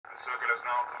circle is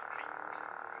now complete.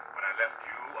 When I left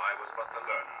you, I was but the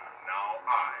learner. Now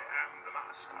I am the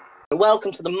master.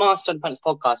 Welcome to the Master Independence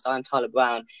Podcast. I'm Tyler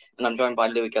Brown, and I'm joined by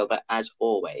Louis Gilbert, as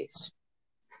always.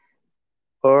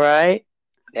 All right.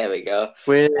 There we go.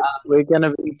 We're going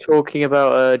to be talking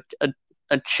about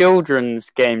a children's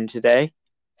game today,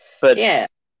 but Yeah,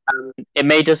 it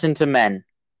made us into men.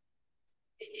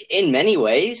 in many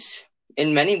ways,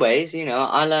 you know,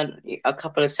 I learned a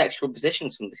couple of sexual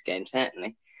positions from this game,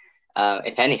 certainly,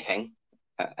 if anything,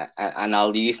 and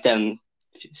I'll use them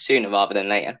sooner rather than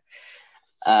later.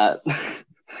 But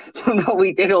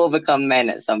we did all become men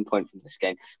at some point from this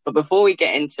game. But before we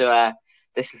get into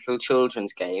this little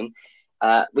children's game,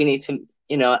 we need to,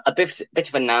 a bit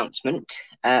of announcement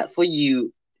for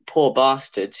you poor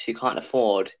bastards who can't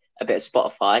afford a bit of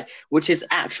Spotify, which is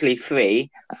actually free.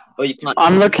 Or you can't.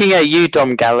 I'm looking at you,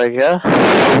 Dom Gallagher.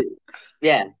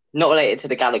 Yeah, not related to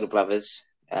the Gallagher brothers.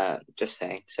 Just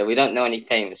saying. So we don't know any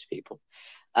famous people.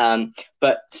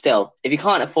 But still, if you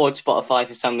can't afford Spotify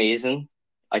for some reason,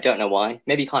 I don't know why.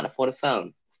 Maybe you can't afford a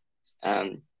phone.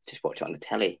 Just watch it on the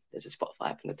telly. There's a Spotify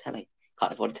app on the telly.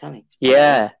 Can't afford a telly.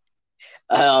 Yeah.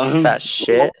 That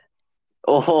shit.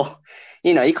 Or,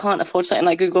 you can't afford something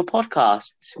like Google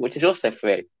Podcasts, which is also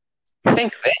free.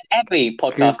 Think of it. Every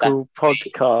podcast Google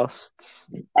Podcasts.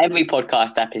 Every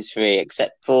podcast app is free,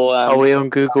 except for... Are we on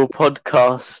Google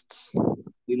Podcasts?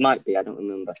 We might be. I don't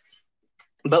remember.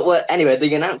 But anyway,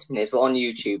 the announcement is we're on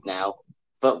YouTube now.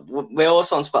 But we're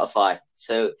also on Spotify.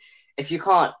 So if you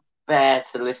can't bear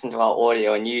to listen to our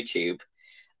audio on YouTube,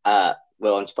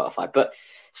 we're on Spotify. But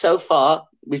so far,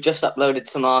 we've just uploaded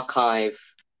some archive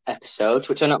episodes,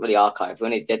 which are not really archive. We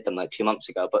only did them like 2 months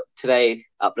ago. But today,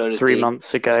 uploaded 3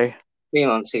 months ago. 3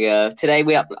 months ago. Today,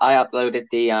 I uploaded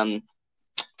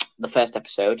the first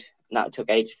episode. Now it took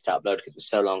ages to upload because it was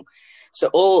so long. So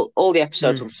all the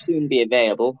episodes will soon be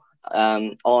available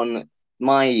on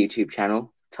my YouTube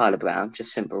channel, Tyler Brown,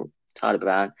 just simple, Tyler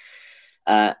Brown.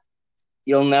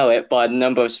 You'll know it by the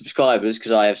number of subscribers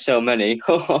because I have so many.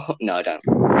 No, I don't.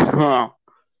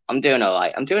 I'm doing all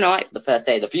right. For the first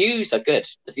day. The views are good.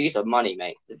 The views are money,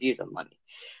 mate. The views are money.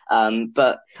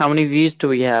 But how many views do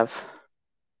we have?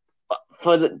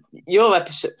 For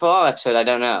our episode, I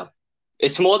don't know.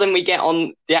 It's more than we get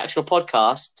on the actual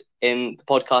podcast in the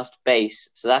podcast base,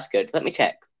 so that's good. Let me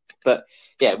check. But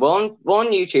yeah, we're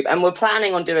on YouTube, and we're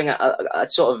planning on doing a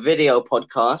sort of video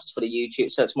podcast for the YouTube,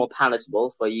 so it's more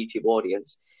palatable for a YouTube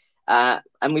audience. And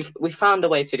we found a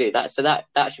way to do that, so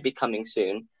that should be coming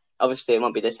soon. Obviously, it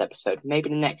won't be this episode. Maybe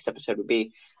the next episode will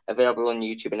be available on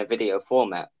YouTube in a video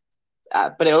format.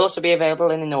 But it'll also be available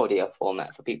in an audio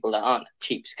format for people that aren't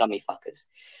cheap, scummy fuckers.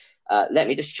 Let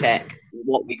me just check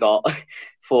what we got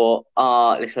for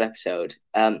our little episode.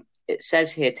 It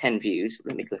says here 10 views.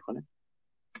 Let me click on it.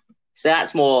 So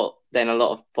that's more than a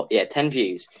lot of 10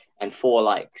 views and 4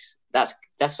 likes. That's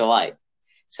all right.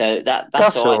 So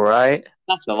that's all right.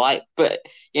 That's all right. But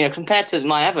compared to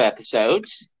my other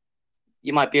episodes,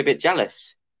 you might be a bit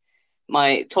jealous.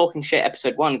 My Talking Shit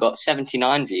episode 1 got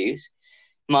 79 views.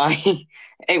 My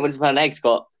 8 Ones Pound Eggs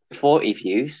got 40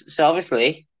 views. So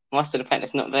obviously, Master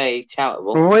Apprentice not very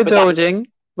charitable. We're building.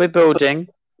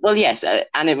 Well, yes,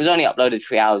 and it was only uploaded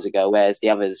 3 hours ago, whereas the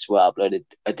others were uploaded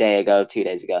a day ago, 2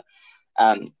 days ago.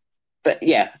 But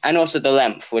yeah, and also the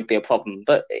length would be a problem.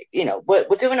 But we're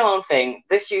doing our own thing.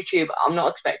 This YouTube, I'm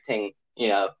not expecting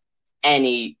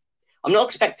I'm not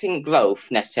expecting growth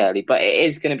necessarily, but it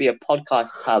is going to be a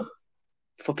podcast hub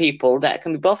for people that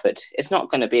can be bothered. It's not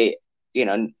going to be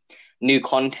new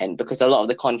content because a lot of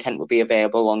the content will be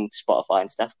available on Spotify and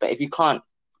stuff. But if you can't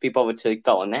be bothered to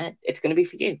go on there, it's going to be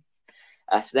for you.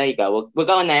 So there you go. We're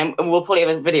going there, and we'll probably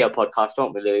have a video podcast,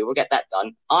 won't we, Louis? We'll get that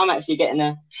done. I'm actually getting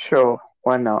a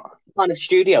why not? Kind of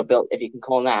studio built, if you can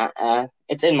call that.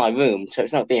 It's in my room, so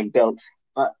it's not being built.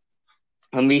 But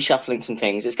I'm reshuffling some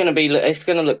things. It's going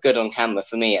to look good on camera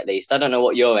for me, at least. I don't know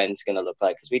what your end's going to look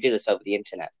like because we do this over the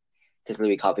internet. Because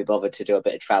Louis can't be bothered to do a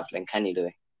bit of traveling, can you,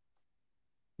 Louis?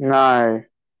 No.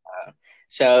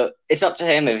 So it's up to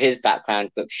him if his background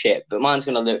looks shit, but mine's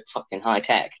going to look fucking high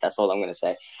tech. That's all I'm going to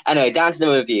say. Anyway, down to the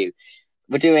review.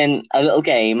 We're doing a little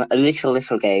game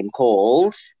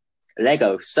called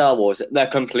Lego Star Wars: The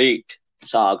Complete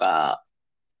Saga. Are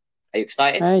you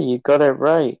excited? Hey, you got it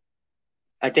right.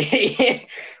 I did.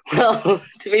 Well,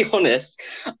 to be honest,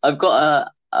 I've got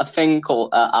a thing called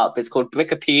up. It's called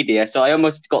Brickopedia, so I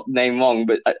almost got the name wrong,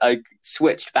 but I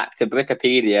switched back to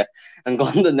Brickopedia and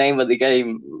got the name of the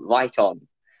game right on.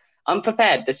 I'm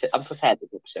prepared this episode.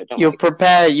 You're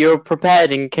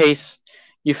prepared in case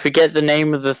you forget the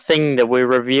name of the thing that we're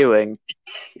reviewing.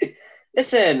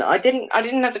 Listen, I didn't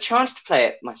have the chance to play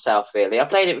it myself. Really, I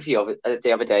played it with you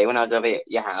the other day when I was over at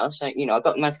your house. So, I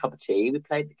got a nice cup of tea. We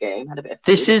played the game, had a bit of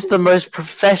This food. is the most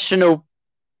professional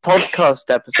podcast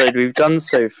episode we've done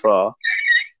so far.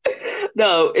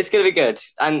 No, it's gonna be good.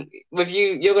 And with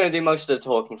you, you're gonna do most of the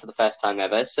talking for the first time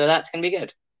ever, so that's gonna be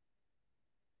good.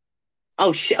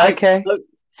 Oh shit! Okay.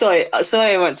 Sorry,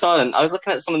 I went silent. I was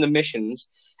looking at some of the missions,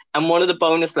 and one of the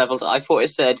bonus levels, I thought it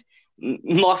said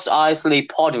Moss Isley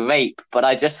Pod Rape, but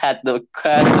I just had the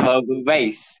cursor over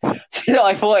race. So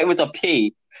I thought it was a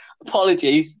P.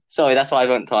 Apologies. Sorry, that's why I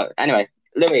went silent. Anyway,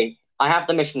 Louis, I have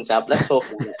the missions up. Let's talk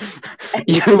about it.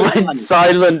 You went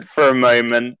silent for a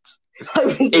moment. I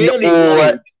was really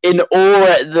worried. In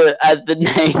awe at the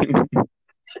name.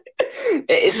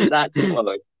 It isn't that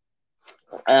following.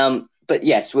 But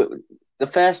yes, the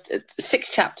first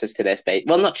 6 chapters to this bait.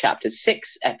 Well, not chapters,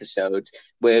 6 episodes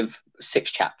with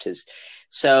 6 chapters.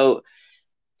 So,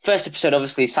 first episode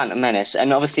obviously is Phantom Menace,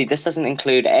 and obviously this doesn't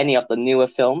include any of the newer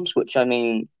films. Which I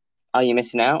mean, are you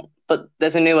missing out? But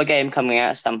there's a newer game coming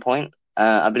out at some point.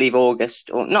 I believe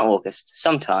August or not August,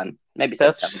 sometime maybe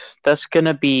September. That's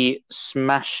gonna be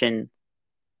smashing.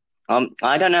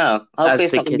 I don't know. Hopefully,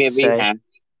 it's not going to be a rehab.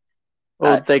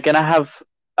 Well, they're gonna have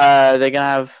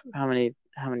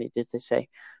how many did they say?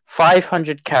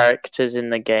 500 characters in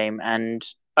the game and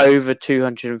over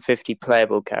 250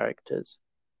 playable characters.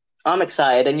 I'm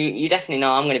excited, and you definitely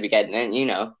know I'm going to be getting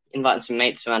it. Inviting some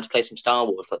mates around to play some Star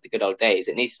Wars like the good old days.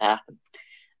 It needs to happen.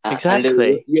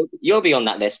 Exactly. You'll be on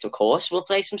that list, of course. We'll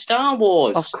play some Star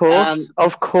Wars. Of course.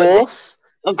 Of course.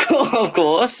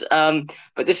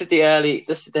 But this is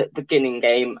the beginning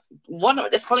game.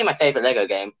 It's probably my favorite Lego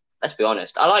game. Let's be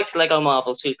honest. I like Lego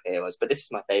Marvel superheroes, but this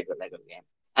is my favorite Lego game,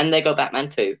 and Lego Batman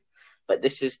 2. But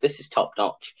this is top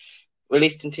notch.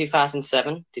 Released in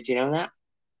 2007. Did you know that?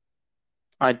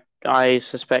 I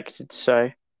suspected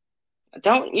so.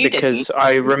 Don't you? Because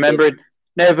I remembered.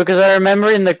 No, because I remember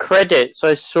in the credits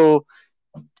I saw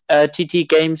TT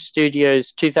Game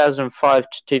Studios 2005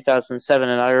 to 2007,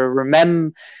 and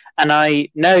I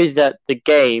know that the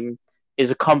game is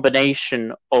a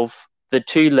combination of the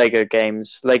 2 Lego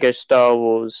games, Lego Star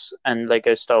Wars and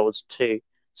Lego Star Wars 2.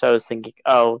 So I was thinking,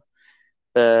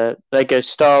 the Lego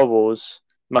Star Wars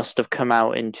must have come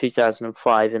out in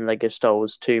 2005, and Lego Star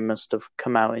Wars 2 must have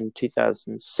come out in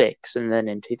 2006, and then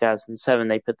in 2007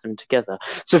 they put them together.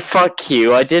 So fuck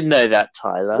you, I did know that,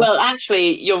 Tyler. Well,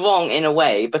 actually, you're wrong in a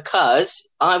way,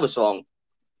 because I was wrong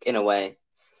in a way.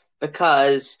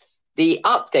 Because the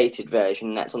updated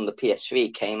version that's on the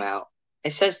PS3 came out.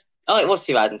 It says, it was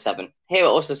 2007. Here it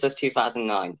also says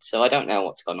 2009, so I don't know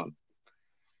what's gone on.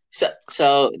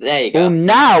 So there you go. Well,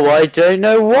 now I don't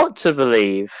know what to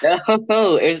believe.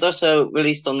 Oh, it was also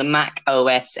released on the Mac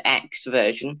OS X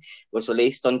version. It was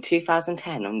released on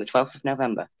 2010 on the 12th of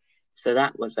November. So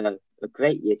that was a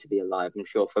great year to be alive, I'm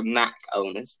sure, for Mac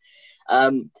owners.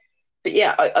 But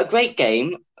yeah, a great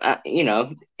game.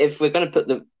 If we're going to put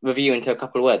the review into a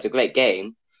couple of words, a great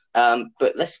game.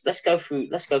 But let's go through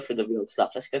the real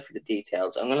stuff. Let's go through the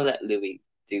details. I'm going to let Louis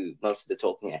do most of the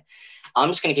talking here. I'm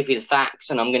just going to give you the facts,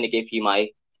 and I'm going to give you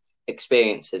my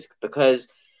experiences, because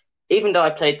even though I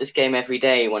played this game every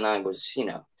day when I was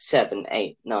 7,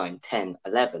 8, 9, 10,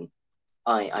 11,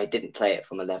 I didn't play it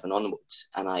from 11 onwards,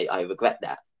 and I regret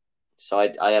that. So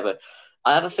I have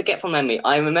a forgetful memory.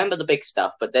 I remember the big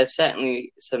stuff, but there's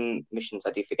certainly some missions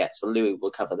I do forget, so Louis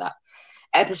will cover that.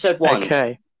 Episode 1,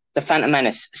 okay. The Phantom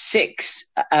Menace, 6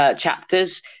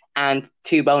 chapters and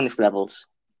 2 bonus levels.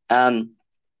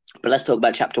 But let's talk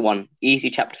about chapter 1. Easy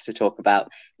chapter to talk about.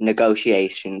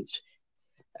 Negotiations.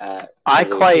 I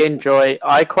quite enjoy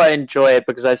it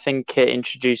because I think it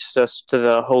introduces us to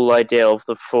the whole idea of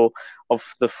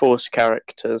the Force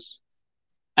characters,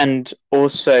 and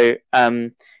also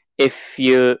if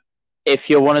you're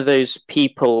one of those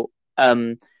people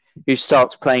who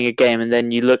starts playing a game and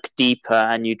then you look deeper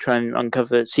and you try and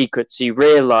uncover secrets, you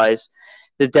realize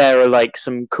that there are like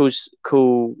some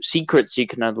cool secrets you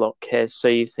can unlock here. So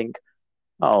you think,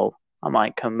 I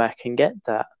might come back and get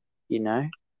that,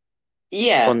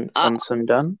 Yeah. Once I'm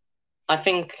done. I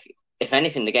think, if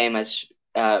anything, the game has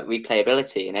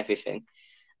replayability and everything.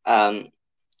 And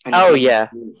yeah.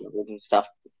 And stuff.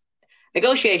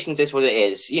 Negotiations is what it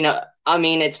is.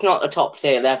 It's not a top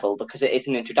tier level because it is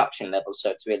an introduction level,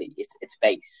 so it's really it's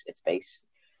base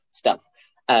stuff.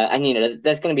 And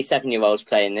there's going to be 7-year-olds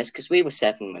playing this because we were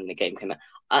 7 when the game came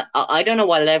out. I don't know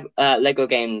why Lego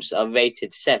games are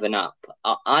rated 7 up.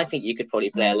 I think you could probably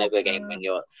play a Lego game when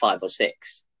you're 5 or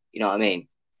 6. You know what I mean?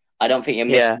 I don't think you're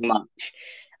missing much.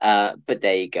 But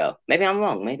there you go. Maybe I'm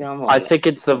wrong. I think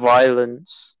it's the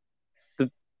violence.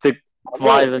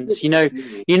 violence. You know,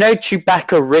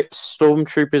 Chewbacca rips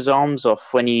stormtroopers' arms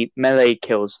off when he melee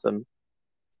kills them.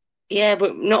 Yeah,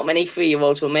 but not many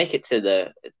 3-year-olds will make it to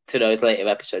those later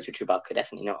episodes with Chewbacca.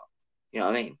 Definitely not. You know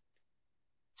what I mean?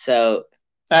 So.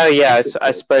 Oh yeah,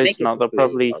 I suppose make it not. for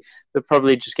They'll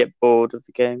probably just get bored of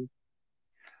the game.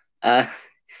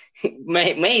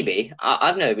 Maybe.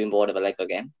 I've never been bored of a Lego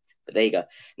game, but there you go.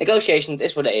 Negotiations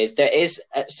is what it is. There is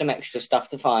some extra stuff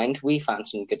to find. We found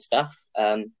some good stuff.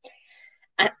 I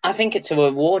think it's a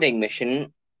rewarding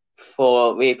mission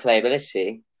for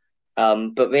replayability,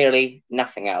 but really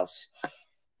nothing else.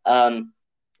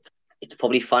 It's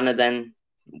probably funner than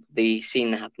the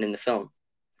scene that happened in the film.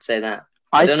 I'd say that.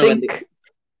 I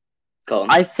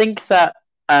think that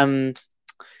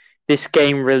this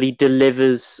game really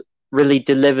delivers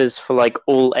for like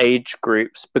all age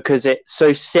groups because it's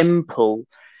so simple,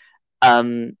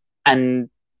 and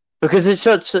because it's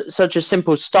such a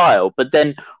simple style. But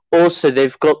then also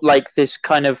they've got like this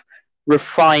kind of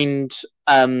refined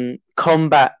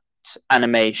combat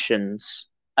animations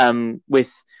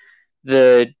with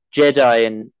the Jedi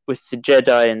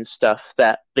and stuff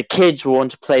that the kids will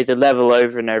want to play the level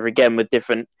over and over again with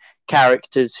different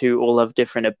characters who all have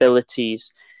different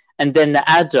abilities, and then the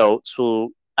adults will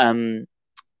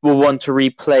want to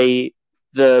replay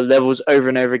the levels over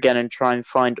and over again and try and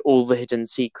find all the hidden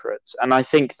secrets. And I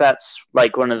think that's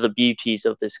like one of the beauties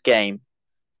of this game.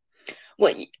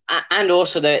 Well, and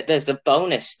also there's the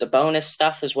bonus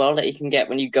stuff as well that you can get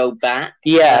when you go back.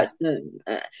 Yeah,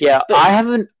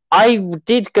 but I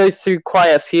did go through quite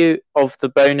a few of the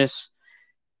bonus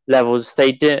levels.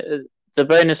 The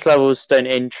bonus levels don't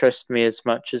interest me as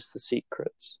much as the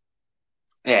secrets.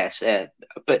 Yes,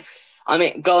 but I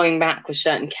mean, going back with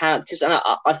certain characters, and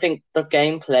I think the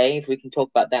gameplay, if we can talk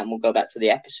about that, and we'll go back to the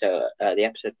episodes and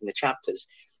the chapters.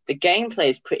 The gameplay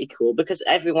is pretty cool because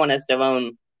everyone has their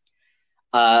own,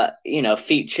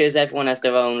 features. Everyone has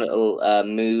their own little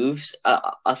moves.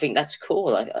 I think that's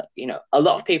cool. Like, a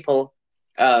lot of people.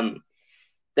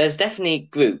 There's definitely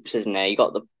groups, isn't there? You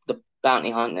got the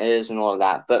bounty hunters and all of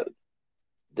that, but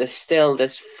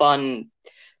there's fun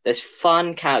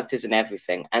characters and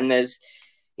everything. And there's,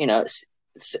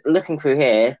 looking through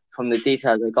here from the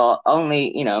details I got,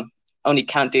 only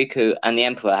Count Dooku and the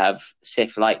Emperor have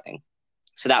Sith lightning,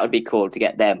 so that would be cool to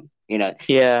get them.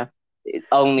 Yeah.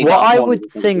 Only what I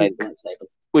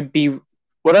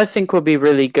think would be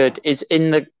really good is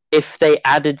if they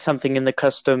added something in the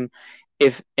customization,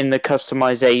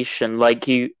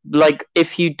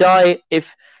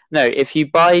 if you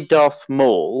buy Darth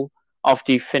Maul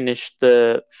after you finish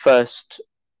the first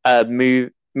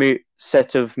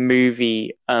set of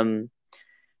movie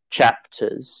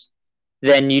chapters,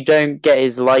 then you don't get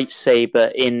his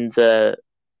lightsaber in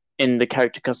the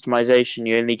character customization.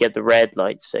 You only get the red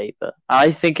lightsaber. I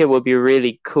think it would be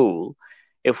really cool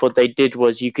if what they did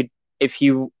was if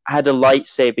you had a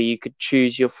lightsaber, you could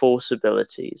choose your Force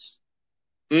abilities.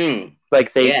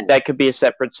 That could be a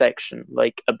separate section,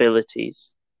 like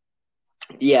abilities.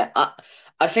 Yeah,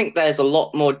 I think there's a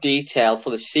lot more detail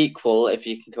for the sequel. If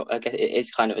you can, I guess it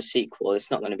is kind of a sequel.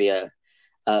 It's not going to be a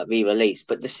re-release,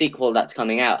 but the sequel that's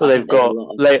coming out. Well, they've got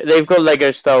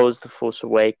Lego Star Wars: The Force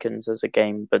Awakens as a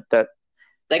game, but that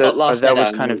was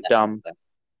kind of dumb.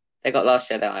 They got Last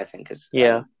Jedi, I think,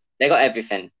 they got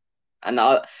everything, and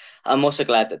I'm also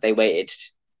glad that they waited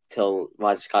till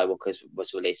Rise of Skywalker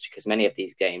was released, because many of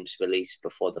these games released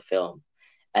before the film,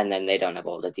 and then they don't have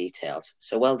all the details.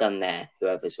 So well done there,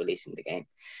 whoever's releasing the game.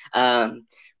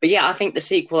 But yeah, I think the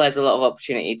sequel has a lot of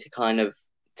opportunity to kind of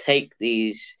take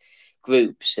these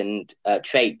groups and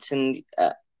traits and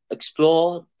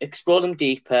explore them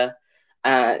deeper.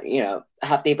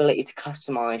 Have the ability to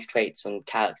customize traits on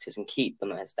characters and keep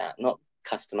them as that, not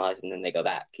customize and then they go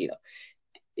back.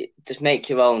 Just make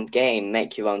your own game,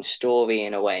 make your own story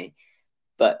in a way.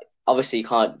 But obviously you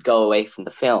can't go away from the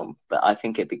film. But I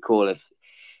think it'd be cool if,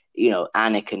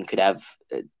 Anakin could have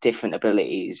different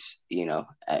abilities,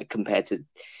 compared to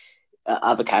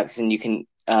other characters, and you can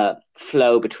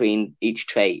flow between each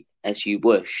trait as you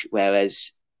wish.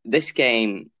 Whereas this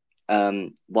game,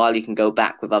 while you can go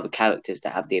back with other characters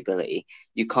that have the ability,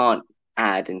 you can't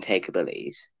add and take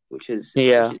abilities, which is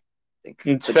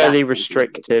it's fairly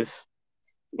restrictive.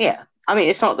 Yeah, I mean,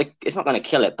 it's not going to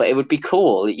kill it, but it would be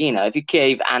cool, if you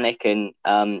gave Anakin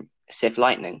Sith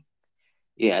lightning,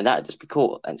 that'd just be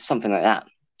cool, and something like that.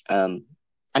 I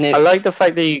like the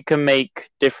fact that you can make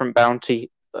different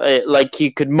bounty, like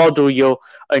you could model your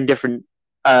own different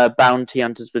bounty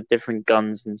hunters with different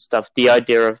guns and stuff. The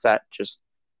idea of that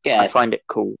I find it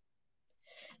cool.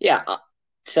 Yeah,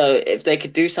 so if they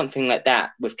could do something like that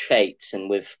with traits and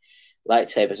with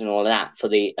lightsabers and all that for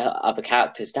the other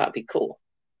characters, that would be cool,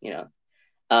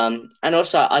 And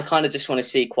also, I kind of just want to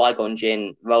see Qui-Gon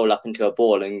Jinn roll up into a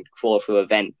ball and crawl through a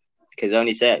vent, because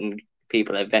only certain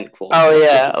people are vent crawlers. Oh,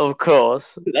 yeah, of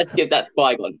course. Let's give that to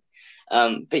Qui-Gon.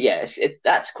 But yeah,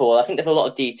 that's cool. I think there's a lot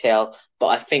of detail, but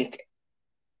I think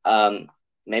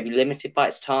maybe limited by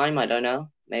its time. I don't know.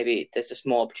 Maybe there's just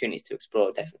more opportunities to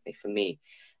explore, definitely, for me,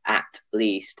 at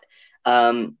least.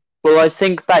 Well, I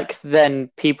think back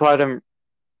then people hadn't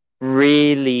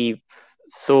really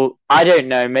thought. I don't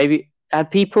know. Maybe had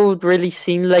people really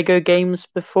seen Lego games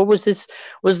before? Was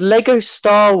Lego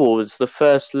Star Wars the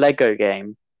first Lego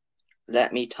game?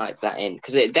 Let me type that in,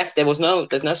 because there's no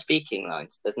speaking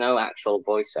lines. There's no actual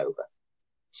voiceover,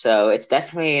 so it's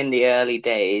definitely in the early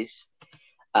days.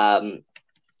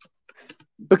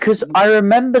 Because I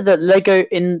remember that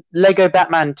in Lego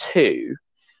Batman 2,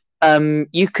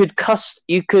 you could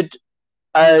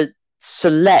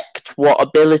select what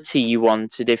ability you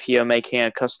wanted if you're making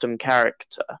a custom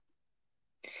character,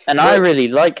 and I really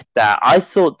liked that. I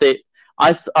thought that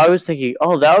I was thinking,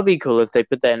 oh, that would be cool if they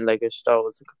put that in Lego Star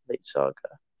Wars: The Complete Saga.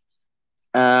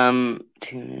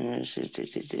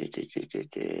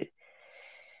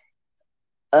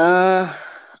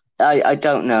 I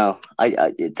don't know.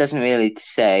 It doesn't really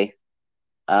say.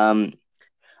 I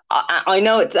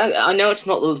know it's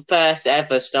not the first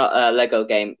ever Lego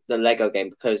game, the Lego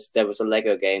game, because there was a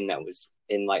Lego game that was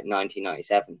in like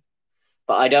 1997.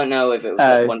 But I don't know if it was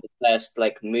like one of the first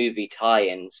like movie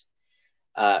tie-ins,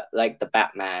 like the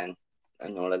Batman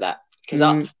and all of that. Because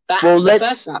first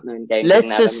Batman game.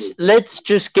 Let's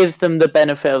just give them the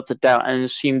benefit of the doubt and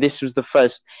assume this was the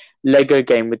first Lego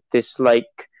game with this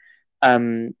like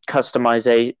character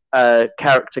customization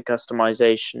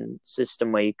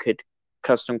system where you could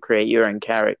custom create your own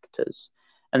characters.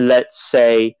 And let's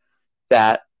say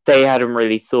that they hadn't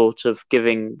really thought of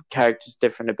giving characters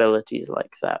different abilities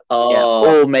like that.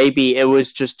 Or maybe it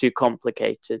was just too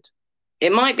complicated.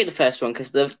 It might be the first one,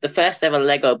 because the first ever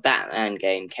Lego Batman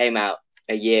game came out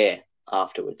a year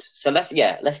afterwards. So let's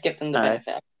give them the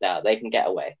benefit of the doubt. They can get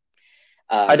away.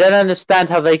 I don't understand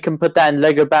how they can put that in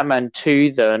Lego Batman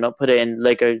 2 though, and not put it in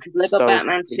Lego Star Wars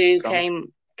Batman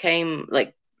 2 came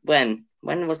like when?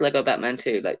 When was Lego Batman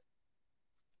 2? Like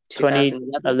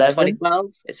 2011?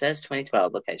 2012? It says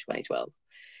 2012. Okay, 2012.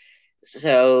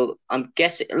 So I'm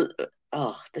guessing.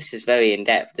 Oh, this is very in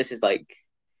depth. This is like.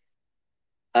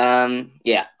 I'm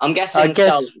guessing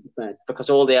Star Wars because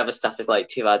all the other stuff is like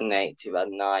 2008,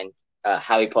 2009.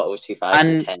 Harry Potter was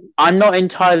 2010. And I'm not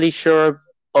entirely sure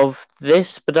of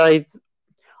this, but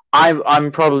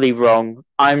I'm probably wrong.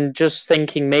 I'm just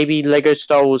thinking maybe Lego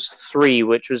Star Wars 3,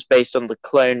 which was based on the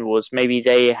Clone Wars, maybe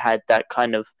they had that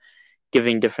kind of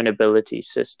giving different ability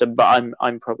system, but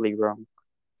I'm probably wrong.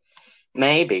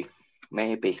 Maybe.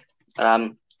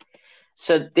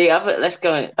 So let's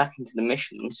go back into the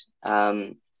missions.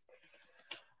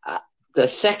 The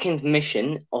second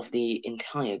mission of the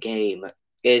entire game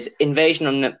is Invasion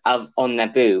on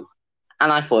Naboo, and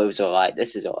I thought it was all right.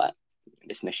 This is all right.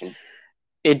 This mission.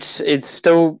 It's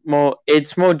still more.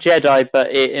 It's more Jedi, but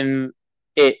it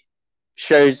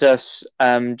shows us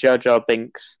Jar Jar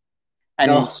Binks,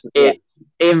 and it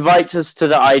invites us to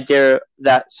the idea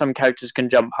that some characters can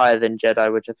jump higher than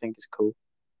Jedi, which I think is cool.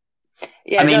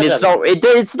 Yeah, I mean,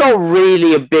 it's not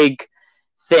really a big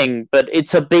thing, but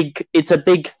it's a big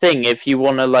thing if you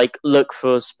want to like look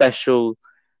for special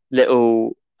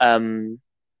little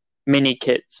mini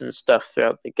kits and stuff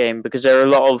throughout the game, because there are a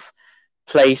lot of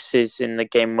places in the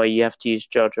game where you have to use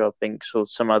Jar Jar Binks or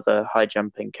some other high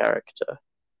jumping character.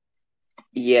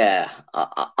 Yeah,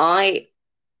 the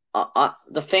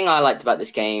thing I liked about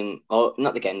this game, or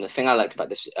not the game, the thing I liked about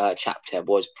this chapter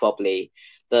was probably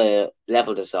the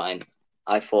level design.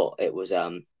 I thought it was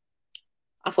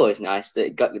nice. That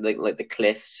it got like the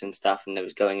cliffs and stuff, and it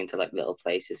was going into like little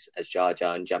places as Jar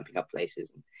Jar and jumping up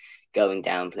places and going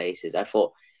down places. I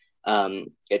thought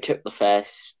it took the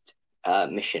first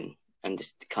mission and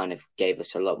just kind of gave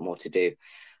us a lot more to do.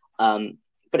 But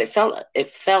it felt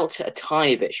a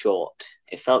tiny bit short.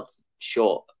 It felt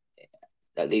short,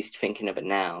 at least thinking of it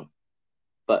now.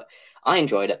 But I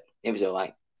enjoyed it. It was all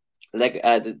right.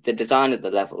 The design of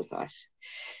the level is nice.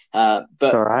 But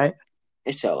it's all right.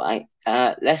 It's all right.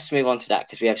 Let's move on to that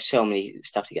because we have so many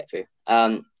stuff to get through.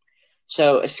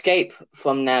 So Escape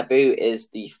from Naboo is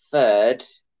the third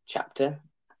chapter.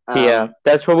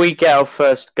 That's where we get our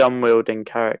first gun-wielding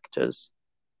characters.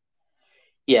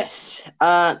 Yes.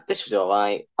 This was all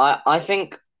right. I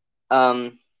think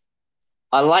I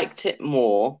liked it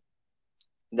more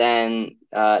than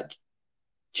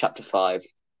Chapter 5,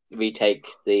 Retake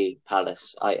the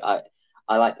Palace. I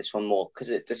I like this one more because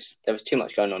there was too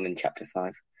much going on in chapter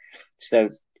 5. So,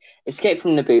 Escape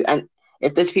from Naboo. And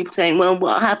if there's people saying, well,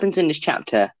 what happens in this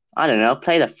chapter? I don't know.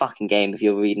 Play the fucking game if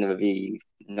you're reading a review,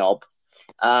 you knob.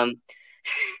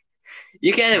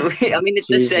 You get it. I mean, it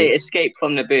does say Escape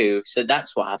from Naboo, so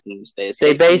that's what happens.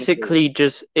 They basically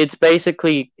it's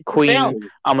basically Queen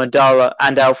Amidala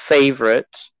and our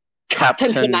favourite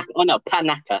Captain Panaka. Oh no,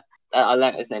 Panaka. I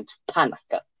learned his name.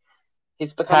 Panaka.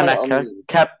 He's become a little meme.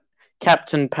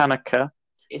 Captain Panaka.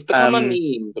 It's become a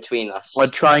meme between us. Are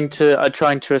trying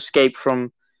to escape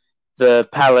from the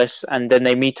palace, and then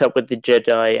they meet up with the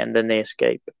Jedi, and then they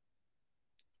escape.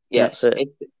 Yes,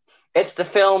 it's the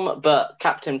film, but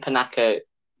Captain Panaka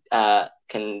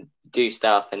can do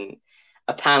stuff, and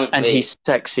apparently, and he's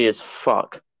sexy as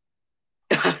fuck.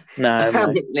 No,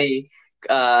 apparently,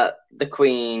 the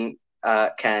Queen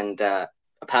can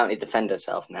apparently defend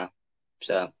herself now.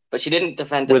 So, but she didn't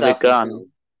defend herself with a gun.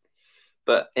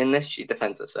 But in this, she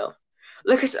defends herself.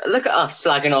 Look at us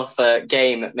slagging off a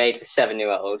game made for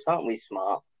 7-year-olds. Aren't we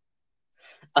smart?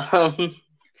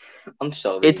 I'm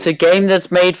sorry. It's a game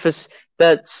that's made for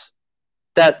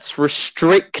that's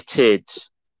restricted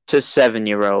to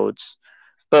 7-year-olds,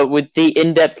 but with the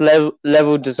in-depth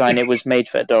level design, it was made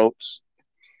for adults.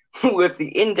 With the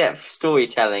in-depth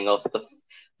storytelling of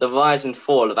the rise and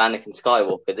fall of Anakin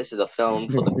Skywalker, this is a film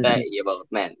for the 30-year-old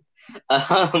men.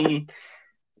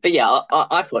 But yeah,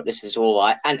 I thought this is all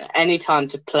right. And anytime you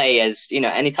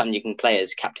can play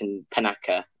as Captain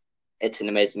Panaka, it's an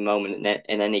amazing moment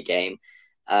in any game.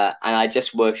 And I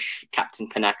just wish Captain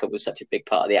Panaka was such a big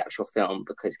part of the actual film,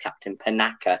 because Captain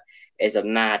Panaka is a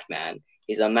madman.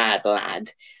 He's a mad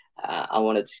lad. I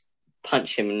wanted to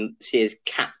punch him and see his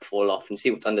cap fall off and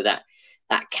see what's under that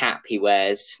cap he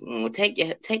wears. Take your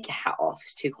hat off.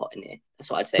 It's too hot in here. That's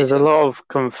what I'd say. There's a lot of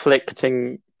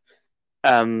conflicting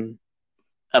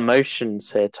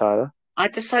emotions here, Tyler. I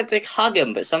decide to hug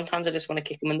him, but sometimes I just want to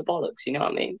kick him in the bollocks. You know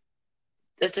what I mean?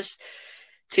 There's just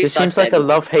two sides. It seems like a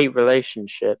love-hate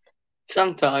relationship.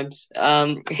 Sometimes.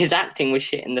 His acting was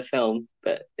shit in the film,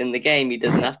 but in the game he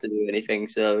doesn't have to do anything,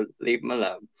 so leave him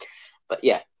alone. But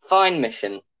yeah, fine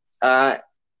mission. I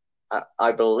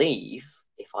believe,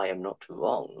 if I am not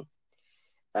wrong,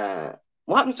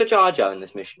 what happens to Jar Jar in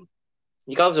this mission?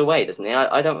 He goes away, doesn't he?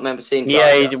 I don't remember seeing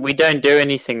Jar Jar. We don't do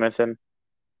anything with him.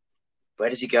 Where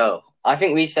does he go? I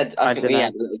think we had a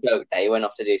little joke that he went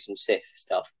off to do some Sith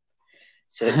stuff.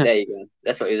 So there you go.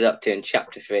 That's what he was up to in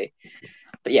Chapter 3.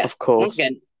 But yeah, of course. Once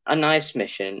again, a nice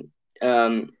mission.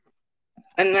 And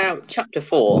now Chapter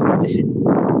 4. This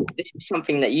is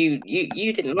something that you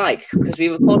didn't like, because we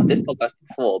recorded this podcast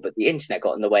before, but the internet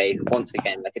got in the way once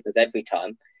again, like it does every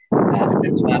time. And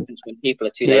that's what happens when people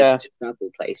are too lazy to travel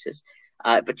places.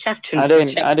 But Chapter I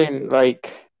didn't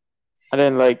like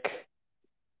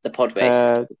the pod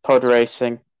race. Pod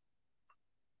racing.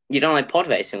 You don't like pod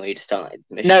racing, or you just don't like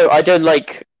the mission? No, I don't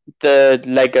like the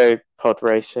Lego pod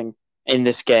racing in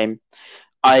this game.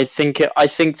 I think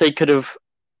they could have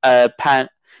panned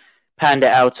it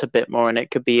out a bit more, and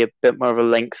it could be a bit more of a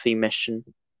lengthy mission.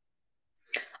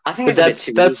 I think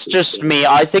that's just me.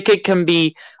 I think it can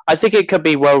be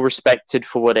well respected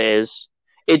for what it is.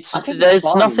 There's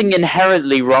nothing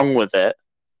inherently wrong with it.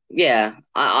 Yeah,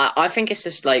 I think it's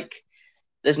just like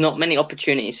there's not many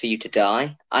opportunities for you to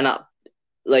die, and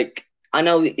I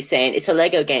know what you're saying. It's a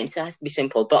Lego game, so it has to be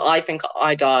simple. But I think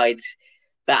I died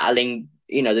battling,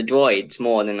 the droids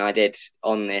more than I did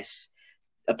on this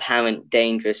apparent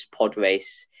dangerous pod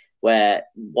race where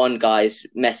one guy's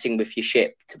messing with your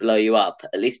ship to blow you up,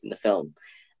 at least in the film,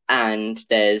 and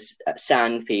there's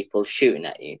sand people shooting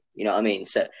at you. You know what I mean?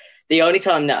 So the only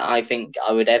time that I think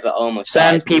I would ever almost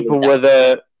sand people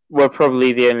were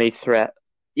probably the only threat.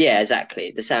 Yeah,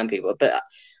 exactly, the sand people. But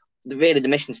really, the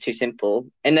mission's too simple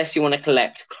unless you want to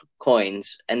collect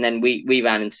coins, and then we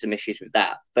ran into some issues with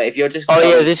that. But if you're just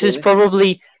this is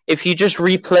probably, if you just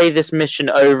replay this mission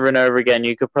over and over again,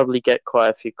 you could probably get quite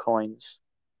a few coins.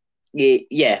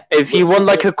 Yeah. If you want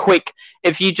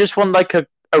if you just want like a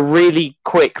really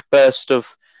quick burst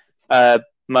of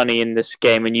money in this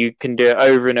game, and you can do it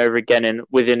over and over again, and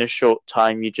within a short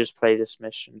time, you just play this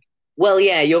mission. Well,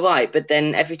 yeah, you're right. But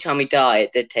then every time we die,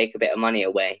 it did take a bit of money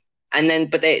away. And then,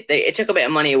 but it took a bit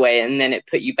of money away, and then it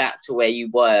put you back to where you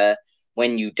were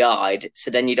when you died.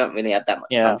 So then you don't really have that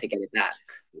much time to get it back,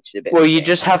 which is a bit. Well, you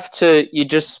just have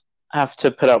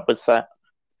to put up with that,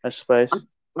 I suppose.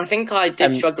 I think I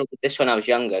did struggle with this when I was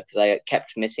younger, because I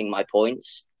kept missing my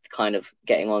points, kind of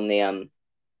getting on the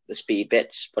speed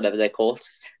bits, whatever they're called.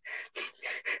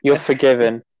 You're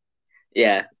forgiven.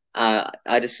 Yeah, I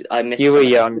missed. You were some of that.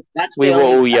 young. That's We the were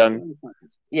only- all young.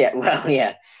 Yeah, well,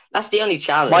 yeah. That's the only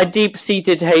challenge. My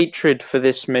deep-seated hatred for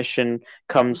this mission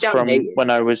comes Don't from hate it. when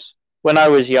I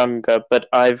was younger, but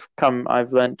I've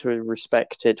learned to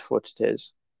respect it for what it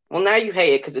is. Well, now you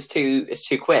hate it because it's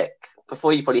too quick.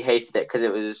 Before you probably hated it because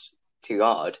it was too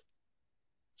hard.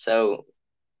 So,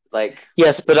 like,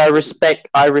 Yes, but I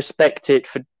respect it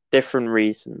for different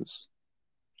reasons.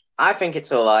 I think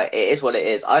it's all right. It is what it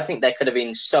is. I think there could have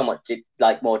been so much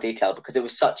more detail because it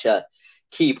was such a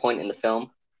key point in the film.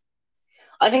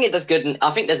 I think it does good, and I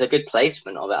think there's a good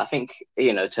placement of it. I think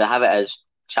to have it as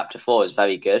chapter 4 is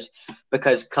very good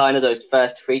because kind of those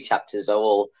first 3 chapters are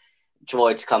all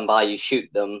droids come by, you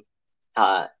shoot them,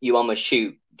 you almost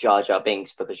shoot Jar Jar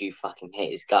Binks because you fucking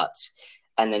hate his guts,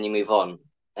 and then you move on,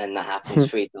 and that happens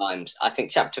 3 times. I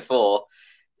think chapter 4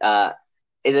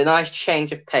 is a nice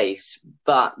change of pace,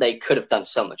 but they could have done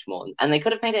so much more, and they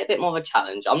could have made it a bit more of a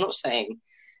challenge. I'm not saying,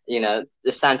 the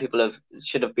Sand People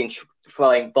should have been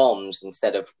throwing bombs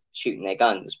instead of shooting their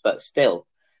guns, but still,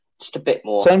 just a bit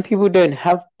more. Some people don't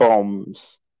have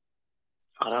bombs.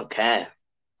 I don't care.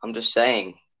 I'm just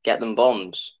saying, get them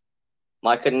bombs.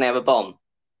 Why couldn't they have a bomb?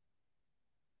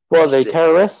 What, are they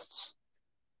terrorists?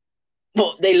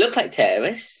 Well, they look like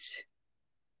terrorists.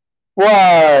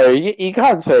 Whoa, you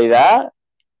can't say that.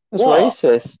 That's What?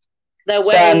 racist. They're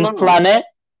wearing Sand masks. planet?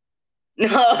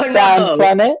 Sand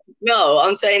planet? No,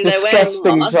 I'm saying they're Disgusting,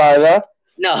 wearing masks. Tyler.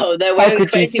 No, they're How wearing could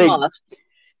you crazy think- masks.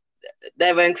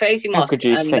 They're wearing crazy masks. How could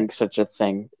you and think such a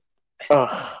thing?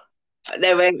 Ugh.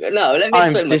 They're wearing, no, let me I'm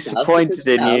explain myself, disappointed because,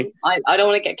 in no, you. I don't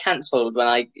want to get cancelled when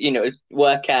I,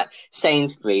 work at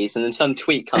Sainsbury's and then some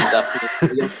tweet comes up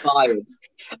and you're fired.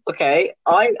 Okay,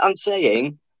 I'm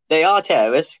saying they are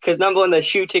terrorists because number one, they're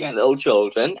shooting at little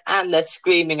children and they're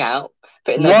screaming out,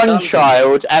 putting their One guns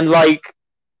child and like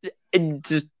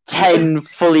 10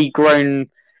 fully grown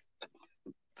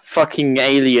fucking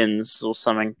aliens or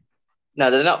something. No,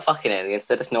 they're not fucking aliens.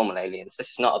 They're just normal aliens.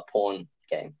 This is not a porn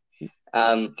game.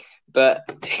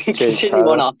 But to continue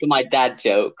on after my dad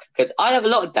joke, because I have a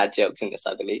lot of dad jokes in this,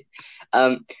 I believe.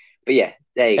 But yeah,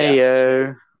 there you go.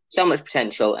 Heyo. So much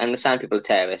potential, and the Sand People are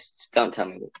terrorists. Don't tell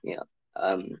me,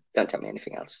 don't tell me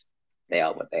anything else. They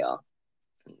are what they are.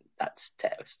 That's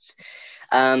terrorists.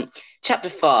 Chapter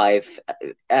 5,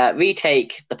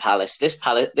 retake the palace. This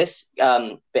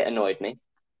bit annoyed me.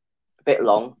 A bit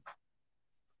long.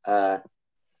 It's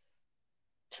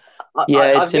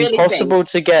really impossible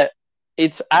to get.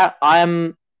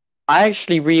 I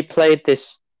actually replayed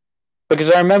this because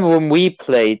I remember when we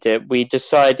played it, we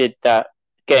decided that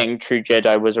getting True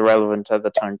Jedi was irrelevant at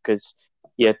the time because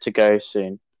you had to go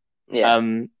soon. Yeah.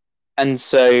 And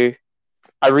so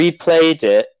I replayed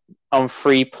it on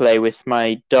free play with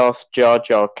my Darth Jar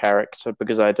Jar character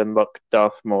because I'd unlocked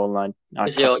Darth Maul and I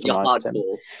customized him.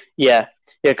 Yeah,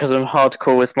 because I'm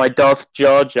hardcore with my Darth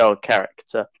Jar Jar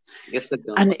character. Yes,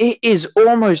 and it is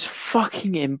almost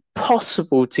fucking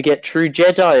impossible to get True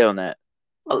Jedi on it.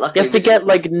 Well, you have to get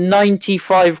like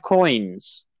 95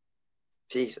 coins.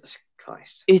 Jesus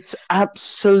Christ. It's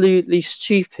absolutely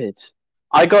stupid.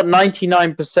 I got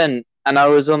 99% and I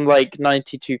was on like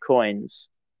 92 coins.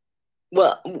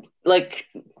 Well,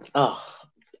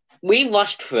 we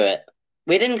rushed through it.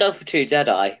 We didn't go for True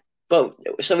Jedi,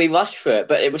 so we rushed through it,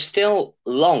 but it was still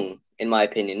long, in my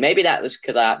opinion. Maybe that was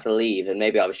because I had to leave, and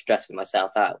maybe I was stressing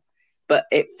myself out. But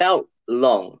it felt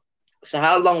long. So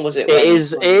how long was it? It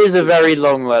is a very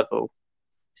long level.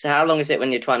 So how long is it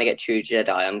when you're trying to get True Jedi?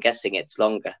 I'm guessing it's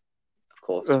longer, of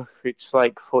course. It's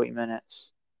like 40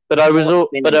 minutes. But I was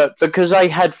because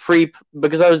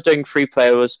I was doing free play,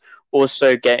 I was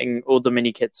also getting all the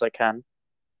mini kits I can.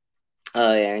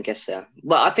 Oh yeah, I guess so.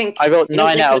 Well, I think I got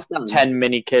 9 out of 10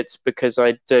 mini kits because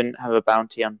I didn't have a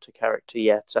bounty hunter character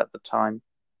yet at the time.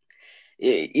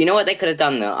 You know what they could have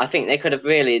done though? I think they could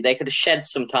have shed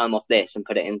some time off this and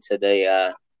put it into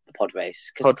the pod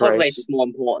race because the pod race is more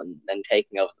important than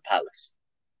taking over the palace.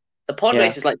 The pod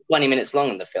race is like 20 minutes long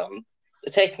in the film.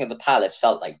 The taking of the palace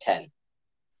felt like 10.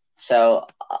 So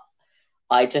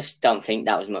I just don't think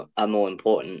that was a more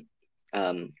important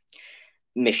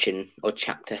mission or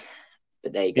chapter.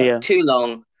 But there you go. Yeah. Too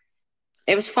long.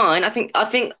 It was fine. I think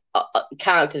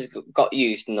characters got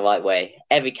used in the right way.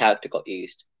 Every character got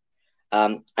used.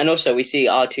 And also we see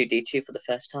R2-D2 for the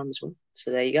first time as well. So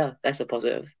there you go. That's a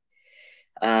positive.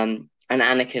 And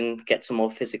Anakin gets a more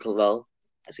physical role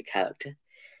as a character.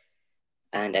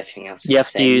 And everything else. You have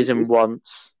to use him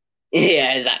once.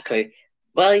 Yeah, exactly.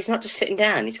 Well, he's not just sitting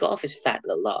down. He's got off his fat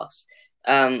little ass.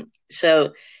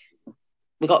 So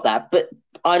we got that. But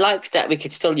I liked that we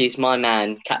could still use my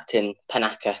man, Captain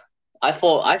Panaka. I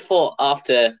thought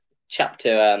after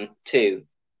chapter 2,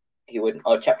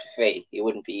 chapter 3, he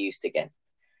wouldn't be used again,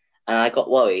 and I got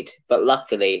worried. But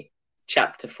luckily,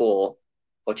 chapter 4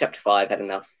 or chapter 5 had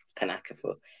enough Panaka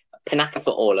for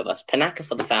all of us. Panaka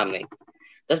for the family.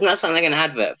 Doesn't that sound like an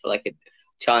advert for like a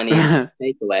Chinese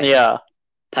takeaway? Yeah.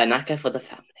 Panaka for the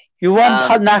family. You want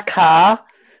Panaka?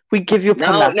 We give you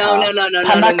Panaka. No.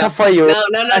 Panaka for you.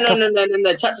 No.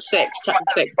 Chapter 6, Darth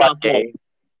Maul.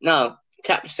 No,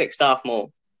 chapter 6, Darth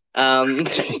Maul.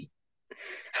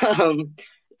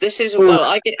 This is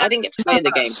I didn't get to play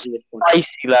the game from this point.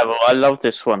 Spicy level. I love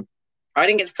this one. I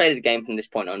didn't get to play the game from this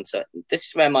point on, so this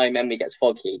is where my memory gets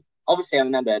foggy. Obviously, I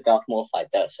remember a Darth Maul fight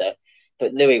there, so.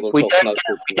 But Louis will talk most.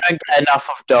 We don't get enough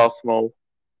of Darth Maul.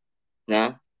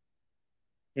 No.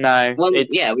 No. Well,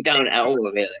 yeah, we don't at all,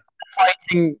 really.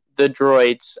 Fighting the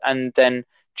droids and then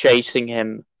chasing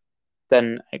him,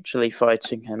 then actually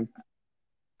fighting him.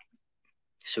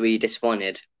 So we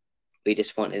disappointed. We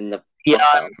disappointed in the.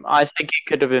 Yeah, I think it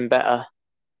could have been better.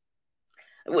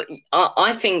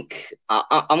 I think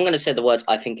I'm going to say the words.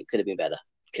 I think it could have been better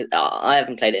because I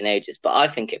haven't played it in ages, but I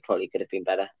think it probably could have been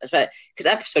better. Because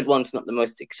episode 1's not the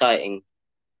most exciting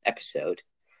episode.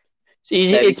 It's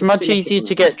easy. So it's much easier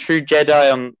to get true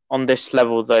Jedi on this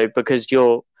level though, because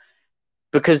the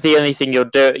only thing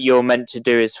you're meant to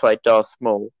do is fight Darth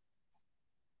Maul.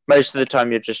 Most of the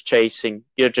time, you're just chasing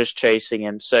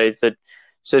him. So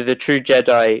the true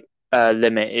Jedi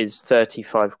limit is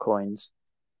 35 coins.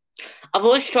 I've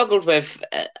always struggled with,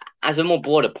 as a more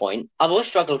broader point,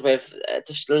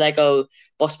 just Lego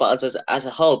boss battles as a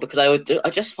whole because I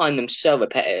just find them so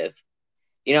repetitive.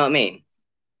 You know what I mean?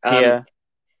 Yeah.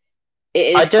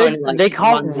 It is they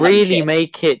can't really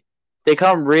make it. They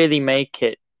can't really make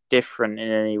it different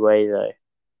in any way, though.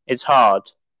 It's hard.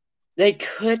 They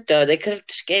could, though. They could have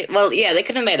escaped. Well, yeah, they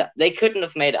could have made it. They couldn't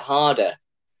have made it harder.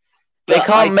 They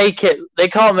can't make it. They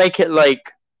can't make it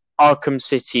like Arkham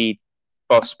City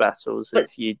boss battles.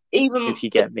 If you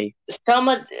get me.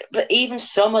 But even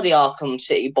some of the Arkham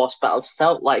City boss battles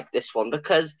felt like this one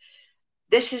because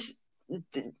this is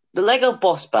the Lego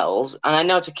boss battles, and I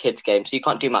know it's a kids' game, so you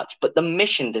can't do much. But the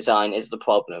mission design is the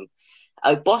problem.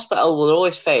 A boss battle will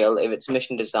always fail if its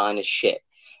mission design is shit.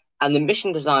 And the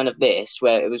mission design of this,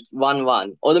 where it was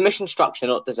run, or the mission structure,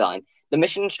 not design, the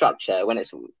mission structure when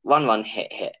it's run,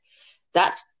 hit,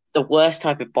 that's the worst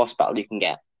type of boss battle you can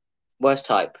get. Worst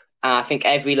type. And I think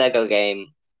every Lego game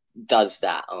does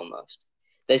that almost.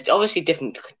 There's obviously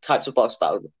different types of boss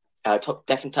battles,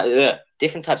 different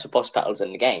types of boss battles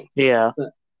in the game. Yeah.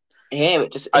 But here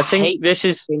it just. I think this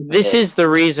is the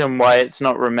reason why it's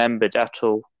not remembered at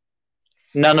all.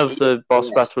 None of the boss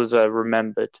battles are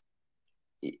remembered.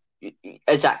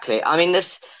 Exactly. I mean,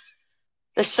 there's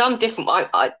some different.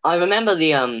 I remember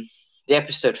the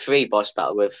episode 3 boss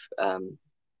battle with Anakin.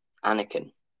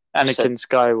 Anakin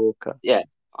Skywalker. Yeah,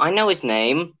 I know his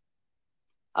name.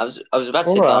 I was about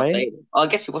to say Darth Vader. Oh, I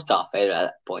guess he was Darth Vader at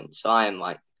that point. So I am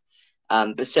like,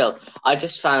 but still, I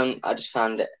just found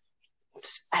it.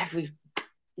 Every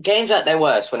games at their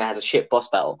worst when it has a shit boss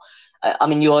battle. I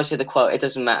mean, you always hear the quote, it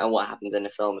doesn't matter what happens in the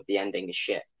film if the ending is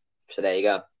shit. So there you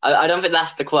go. I don't think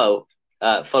that's the quote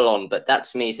full on, but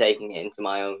that's me taking it into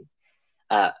my own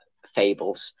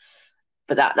fables.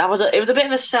 But it was a bit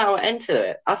of a sour end to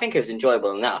it. I think it was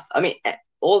enjoyable enough. I mean,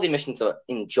 all the missions are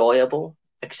enjoyable,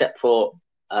 except for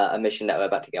a mission that we're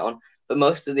about to get on. But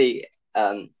most of the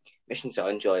missions are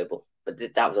enjoyable. But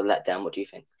that was a letdown. What do you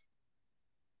think?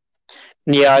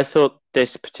 Yeah, I thought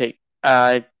this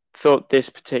particular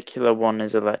one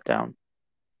is a letdown.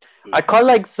 Yeah. I quite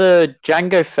like the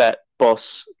Jango Fett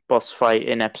boss fight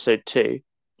in episode 2.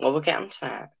 Well, we'll get onto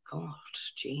that. God,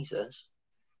 Jesus.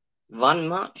 Run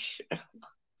much?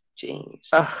 Jeez.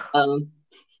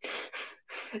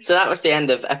 So that was the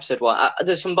end of episode 1.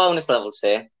 There's some bonus levels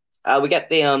here. We get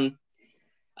the I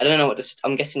don't know what this.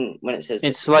 I'm guessing when it says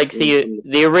it's like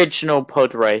the original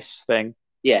pod race thing.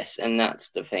 Yes, and that's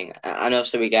the thing. And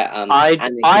also we get I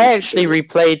actually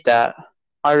replayed that.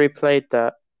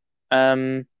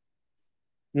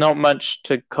 Not much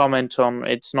to comment on.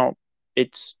 It's not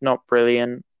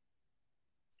brilliant.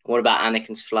 What about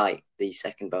Anakin's flight, the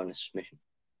second bonus mission?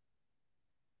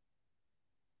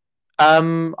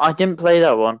 I didn't play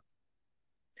that one.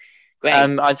 Great.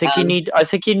 I think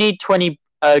you need 20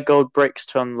 gold bricks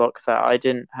to unlock that. I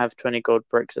didn't have 20 gold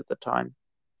bricks at the time.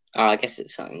 Oh, I guess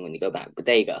it's something when you go back. But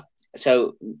there you go.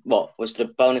 So, what was the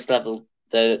bonus level?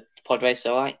 The pod race,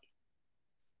 all right?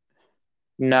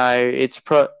 No,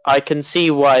 I can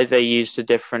see why they used a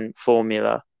different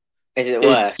formula. Is it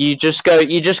worse? You just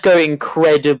go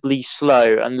incredibly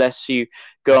slow unless you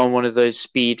go on one of those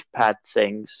speed pad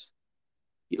things.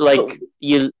 Like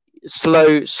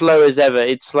slow as ever.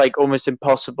 It's like almost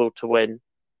impossible to win.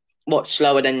 What,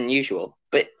 slower than usual?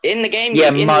 But in the game,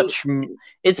 Yeah,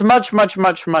 it's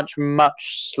much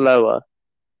slower.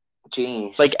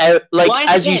 Jeez. Like Why is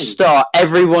as it you then? start,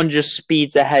 everyone just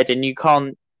speeds ahead, and you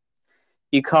can't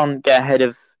get ahead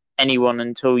of anyone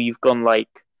until you've gone like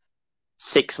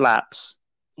 6 laps.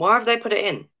 Why have they put it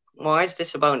in? Why is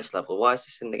this a bonus level? Why is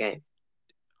this in the game?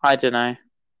 I don't know.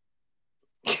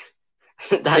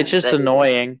 It's just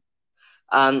annoying.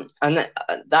 And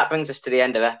that brings us to the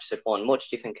end of episode 1. What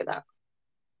did you think of that?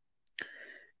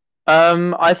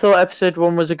 I thought episode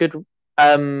 1 was a good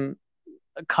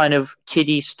kind of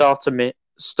kiddie starter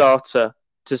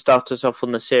to start us off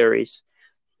on the series.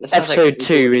 Episode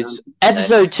 2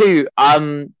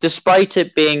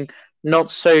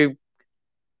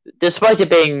 despite it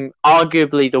being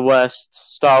arguably the worst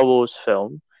Star Wars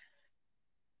film,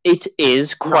 it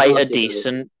is quite a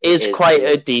decent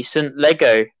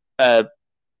Lego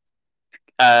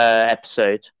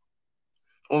episode.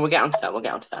 Well, we'll get onto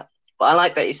that. But I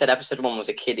like that you said episode 1 was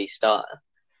a kiddie starter.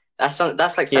 That's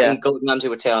like something Gordon Ramsay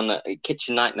would say on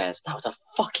Kitchen Nightmares. That was a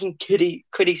fucking kiddie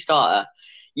starter.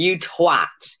 You twat.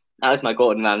 That was my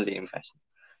Gordon Ramsay impression.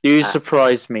 You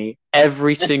surprise me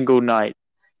every single night.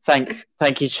 Thank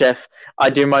you, Chef.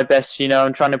 I do my best.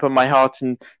 I'm trying to put my heart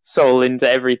and soul into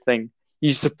everything.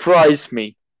 You surprise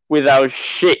me with how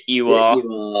shit you are.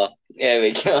 You are. There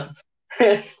we go.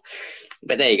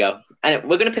 But there you go. And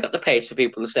we're going to pick up the pace for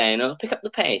people saying, pick up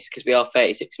the pace, because we are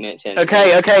 36 minutes in.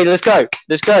 Okay, let's go.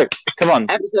 Come on.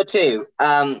 Episode 2,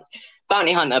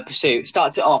 Bounty Hunter Pursuit,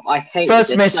 starts it off. I hate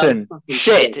First mission.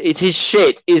 Shit. It is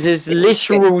shit. It is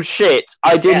literal shit.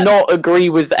 I did not agree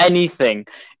with anything.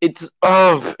 It's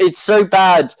so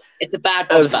bad. It's a bad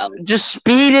boss battle. Just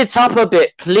speed it up a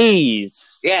bit,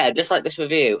 please. Yeah, just like this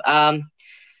review.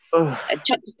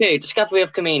 Chapter 2, Discovery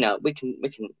of Camino. We can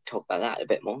talk about that a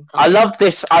bit more. I love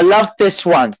this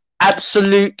one.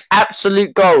 Absolute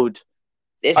gold.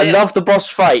 I love the boss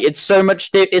fight. It's so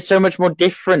much more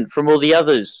different from all the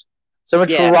others. So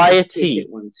much variety.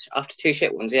 After 2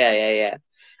 shit ones, yeah.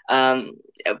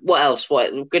 What else?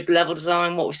 What good level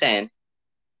design? What we're saying?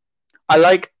 I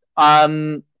like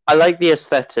the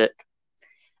aesthetic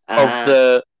of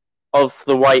the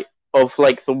white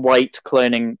the white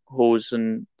cloning halls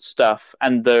and stuff,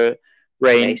 and the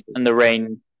rain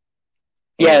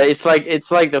Yeah, it's like it's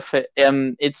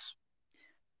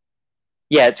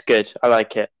good. I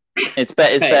like it. It's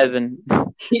better than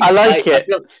I like it.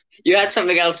 You had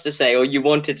something else to say, or you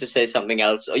wanted to say something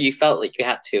else, or you felt like you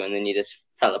had to, and then you just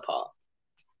fell apart.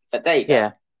 But there you go.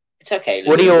 Yeah. It's okay.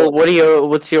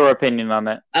 What's your opinion on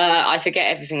it? I forget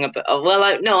everything about.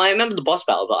 I remember the boss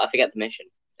battle, but I forget the mission.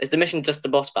 Is the mission just the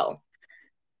boss battle?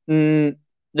 The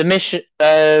mission.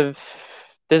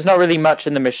 There's not really much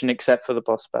in the mission except for the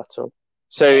boss battle,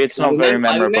 so it's not very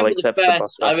memorable except for the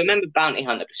boss battle. I remember Bounty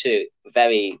Hunter Pursuit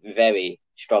very, very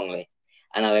strongly,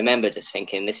 and I remember just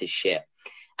thinking this is shit.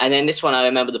 And then this one, I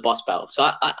remember the boss battle. So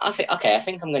I think, okay, I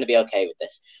think I'm going to be okay with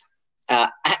this.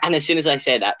 And as soon as I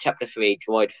say that, Chapter 3,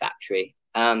 Droid Factory,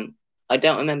 I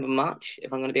don't remember much,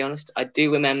 if I'm going to be honest. I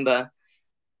do remember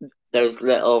those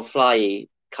little flyy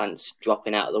cunts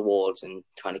dropping out of the walls and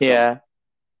trying to kill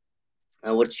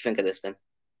them. What did you think of this then?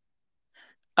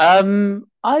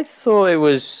 I thought it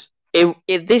was...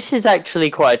 This is actually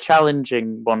quite a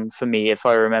challenging one for me, if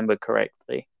I remember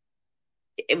correctly.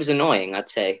 It was annoying, I'd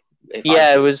say.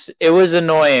 It was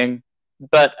annoying,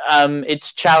 but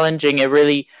it's challenging. It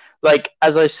really,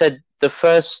 as I said, the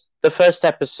first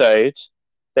episode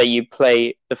that you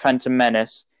play, the Phantom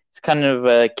Menace, it's kind of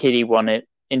a kiddie one. It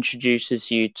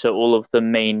introduces you to all of the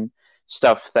main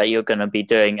stuff that you're going to be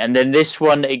doing, and then this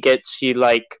one, it gets you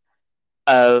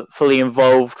fully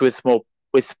involved with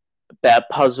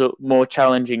better more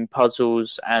challenging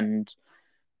puzzles, and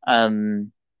the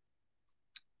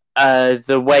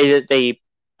way that they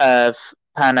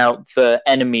pan out the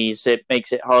enemies, it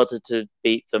makes it harder to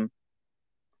beat them.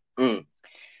 And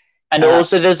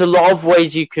also there's a lot of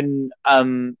ways you can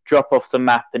drop off the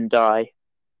map and die.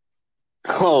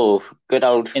 Oh, good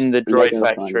old in the droid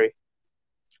factory.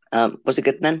 Was it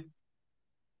good then?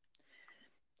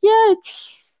 Yeah,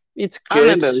 it's good. I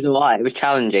remember it was alright. It was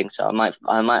challenging, so I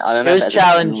remember it was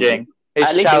challenging.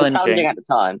 At least it was challenging at the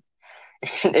time.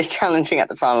 It's challenging at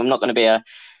the time. I'm not going to be a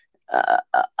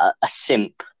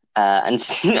simp. And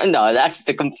no, that's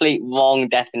the complete wrong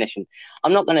definition.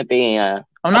 I'm not going to be I'm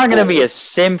not going to be a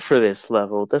sim for this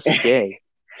level. That's gay.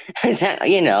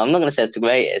 Exactly. I'm not going to say it's the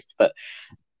greatest, but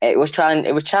it was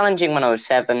challenging when I was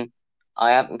 7.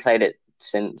 I haven't played it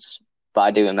since, but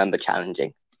I do remember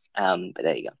challenging. But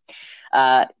there you go.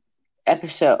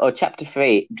 episode or chapter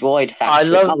 3, Droid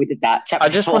Factory. We did that. Chapter I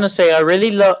just 4. want to say I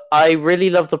really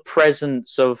love the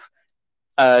presence of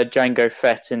Jango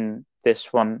Fett in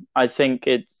this one. I think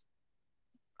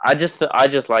I just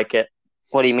like it.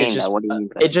 What do you mean? It's just, What do you mean?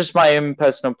 it's just my own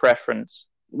personal preference.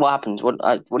 What happens? What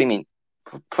do you mean?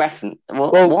 Preference?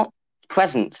 Well, what?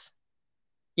 Presence?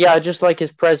 Yeah, I just like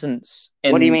his presence.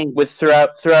 What do you mean?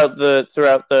 Throughout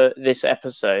this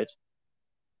episode.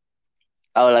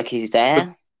 Oh, like he's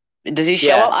there? Does he show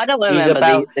Yeah, up? I don't he's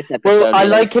remember this episode. Well, I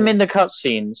like him in the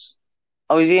cutscenes.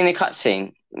 Oh, is he in a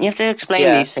cutscene? You have to explain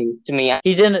these things to me.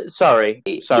 He's in. Sorry.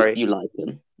 You like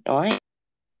him, all right?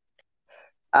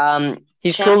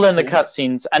 He's cool in the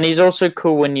cutscenes, and he's also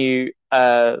cool when you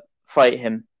fight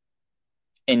him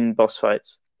in boss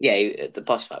fights. Yeah, the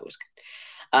boss fight was good.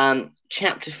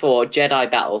 Chapter 4,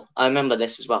 Jedi Battle. I remember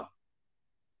this as well.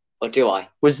 Or do I?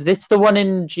 Was this the one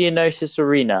in Geonosis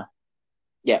Arena?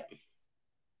 Yeah.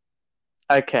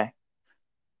 Okay.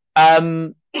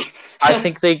 I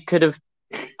think they could have.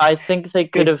 I think they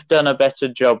could have done a better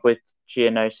job with the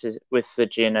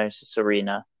Geonosis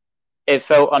Arena. It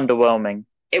felt underwhelming.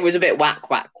 It was a bit whack,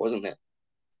 wasn't it?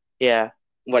 Yeah.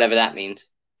 Whatever that means.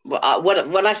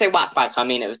 When I say whack, I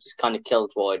mean it was just kind of kill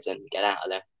droids and get out of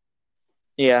there.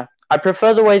 Yeah. I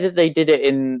prefer the way that they did it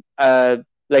in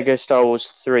Lego Star Wars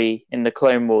 3 in the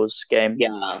Clone Wars game.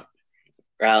 Yeah.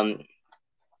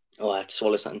 I have to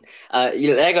swallow something.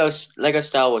 Lego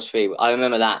Star Wars 3, I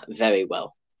remember that very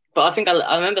well. But I think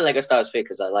I remember Lego Star Wars 3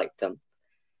 because I liked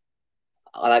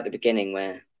the beginning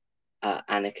where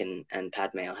Anakin and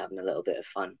Padme are having a little bit of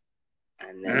fun.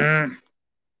 And then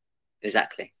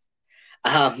exactly.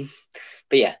 But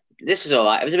yeah, this was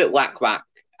alright. It was a bit whack.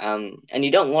 And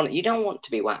you don't want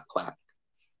to be whack.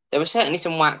 There were certainly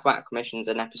some whack missions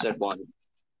in episode 1.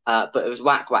 But it was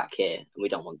whack here, and we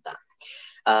don't want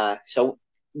that. So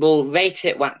we'll rate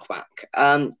it whack.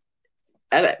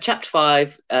 Chapter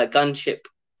 5, Gunship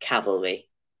Cavalry.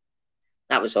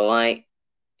 That was alright.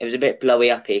 It was a bit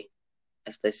blowy uppy,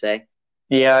 as they say.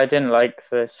 Yeah, I didn't like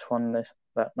this one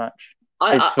that much.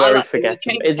 It's very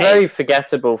forgettable. It's very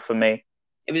forgettable for me.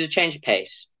 It was a change of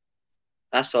pace.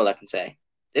 That's all I can say.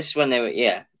 This is when they were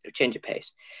a change of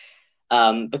pace.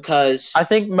 Because I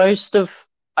think most of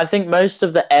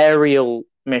the aerial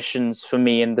missions for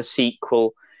me in the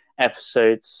sequel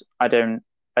episodes, I don't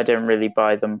really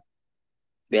buy them.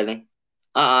 Really?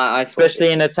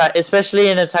 Especially in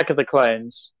Attack of the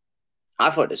Clones. I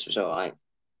thought this was alright.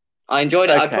 I enjoyed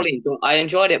it. Okay. I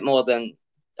enjoyed it more than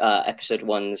episode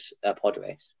 1's pod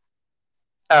race.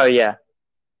 Oh yeah.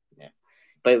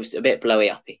 But it was a bit blowy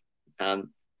uppy.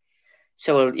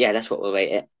 So that's what we'll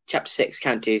rate it. Chapter 6,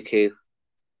 Count Dooku.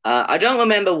 I don't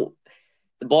remember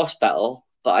the boss battle,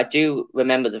 but I do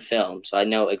remember the film, so I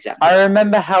know exactly. I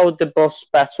remember how the boss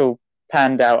battle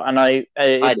panned out, and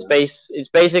it's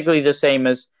basically the same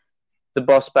as the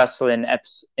boss battle in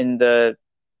the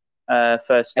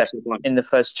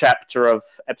first chapter of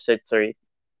episode 3.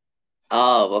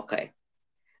 Oh, okay.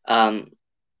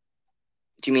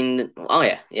 Do you mean? Oh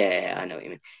yeah. I know what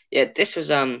you mean. Yeah, this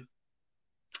was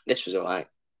alright,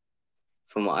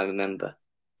 from what I remember.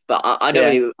 But I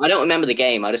don't remember the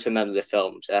game. I just remember the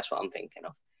film, so that's what I'm thinking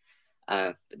of.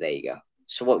 But there you go.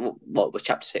 So what was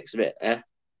chapter 6 a bit?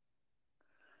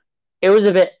 It was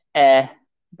a bit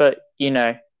but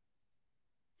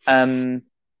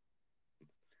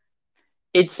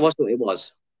it's what it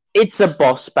was. It's a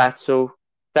boss battle.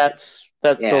 That's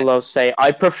all I'll say.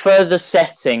 I prefer the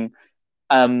setting.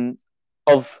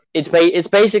 It's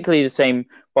basically the same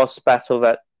boss battle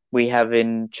that we have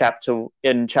in chapter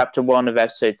 1 of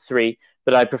episode 3,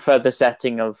 but I prefer the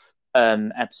setting of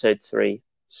episode 3.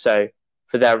 So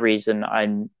for that reason, I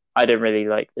don't really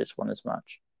like this one as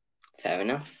much. Fair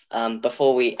enough.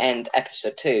 Before we end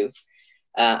episode 2,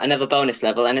 another bonus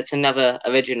level, and it's another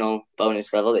original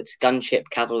bonus level. It's Gunship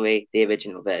Cavalry, the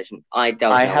original version. I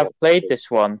have played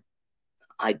this one.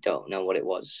 I don't know what it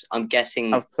was. I'm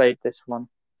guessing. I've played this one.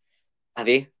 Have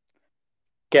you?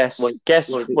 Guess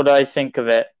what I think of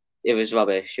it. It was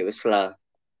rubbish. It was slow.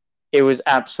 It was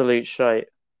absolute shite.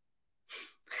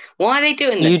 Why are they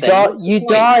doing this?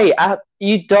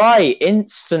 You die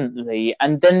instantly,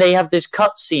 and then they have this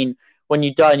cutscene when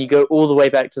you die, and you go all the way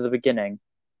back to the beginning.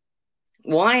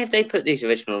 Why have they put these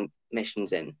original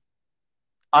missions in?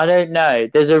 I don't know.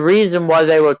 There's a reason why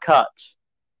they were cut.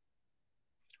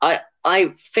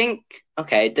 I think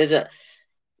there's a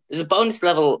bonus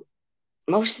level.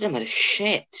 Most of them are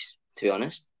shit, to be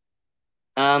honest.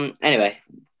 Anyway,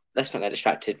 let's not get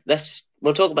distracted.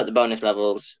 We'll talk about the bonus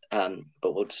levels, but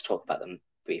we'll just talk about them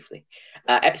briefly.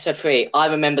 Episode 3, I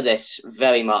remember this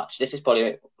very much. This is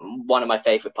probably one of my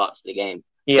favourite parts of the game.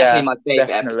 Definitely my favorite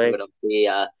definitely.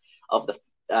 episode of the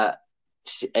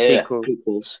Sequel.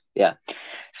 prequels. Yeah.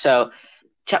 So,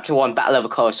 Chapter 1, Battle over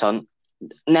Coruscant.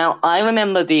 Now, I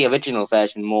remember the original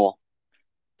version more.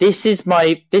 This is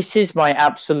my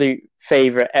absolute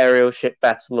favorite aerial ship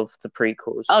battle of the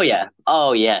prequels. Oh yeah,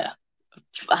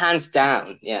 hands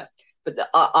down, yeah. But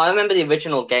I remember the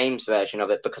original games version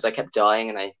of it because I kept dying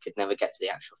and I could never get to the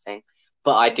actual thing.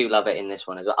 But I do love it in this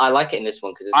one as well. I like it in this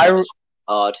one because it's not as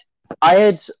hard.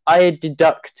 I had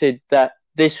deducted that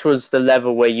this was the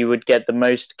level where you would get the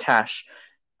most cash,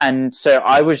 and so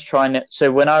I was trying to.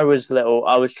 So when I was little,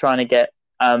 I was trying to get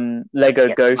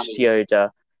Lego Ghost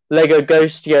Yoda. Lego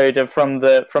Ghost Yoda from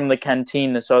the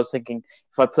cantina. So I was thinking,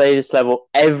 if I play this level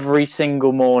every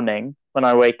single morning when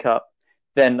I wake up,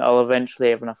 then I'll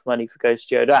eventually have enough money for Ghost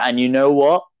Yoda. And you know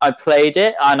what? I played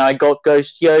it and I got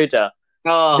Ghost Yoda.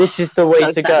 Oh, this is the way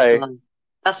to go.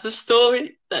 That's the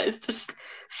story. That is just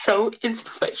so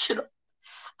inspirational.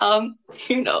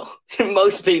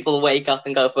 Most people wake up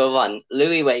and go for a run.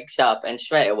 Louis wakes up and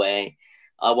straight away,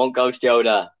 I want Ghost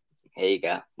Yoda. Here you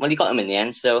go. Well, you got him in the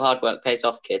end, so hard work pays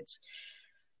off, kids.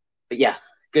 But yeah,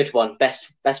 good one.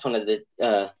 Best one of the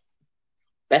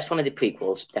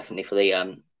prequels, definitely for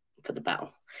the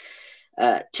battle.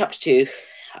 Chapter 2,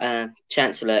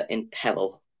 Chancellor in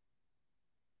Peril.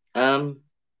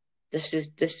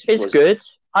 This was good.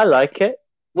 I like it.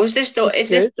 Was this still?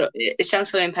 Is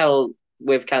Chancellor in Peril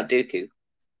with Count Dooku?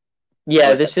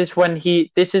 Yeah, this is when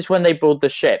they board the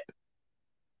ship.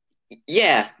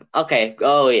 Yeah. Okay.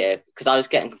 Oh, yeah. Because I was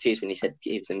getting confused when he said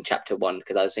he was in Chapter 1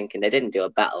 because I was thinking they didn't do a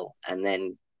battle and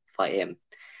then fight him.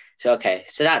 So okay.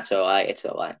 So that's all right. It's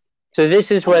all right. So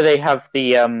this is where they have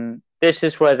the This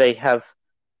is where they have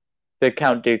the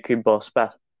Count Dooku boss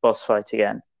fight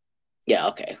again. Yeah.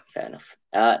 Okay. Fair enough.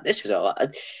 This was all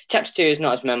right. Chapter 2 is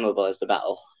not as memorable as the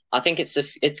battle. I think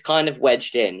it's kind of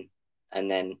wedged in,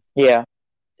 and then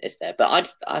it's there.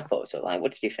 But I thought it was all right.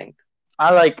 What did you think?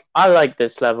 I like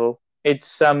this level.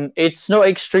 It's not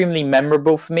extremely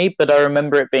memorable for me, but I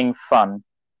remember it being fun.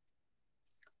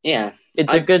 Yeah,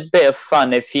 it's a good bit of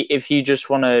fun if you just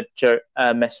want to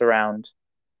mess around.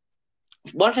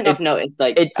 One thing I've noticed,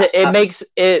 like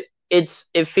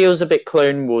it feels a bit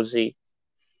Clone Warsy.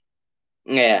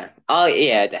 Yeah. Oh,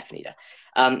 yeah, definitely.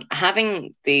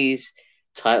 Having these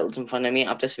titles in front of me,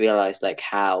 I've just realized like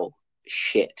how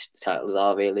shit the titles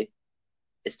are. Really,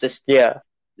 it's just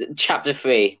Chapter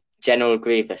 3, General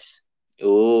Grievous.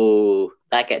 Ooh,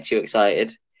 that gets you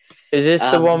excited. Is this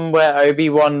the one where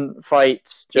Obi-Wan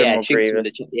fights General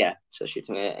Grievous? So shoots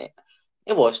him.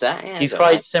 It was that. Yeah, he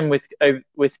fights him with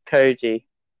Cody.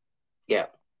 Yeah.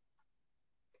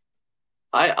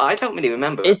 I don't really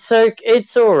remember. It's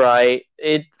all right.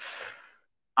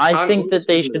 I think that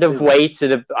they should have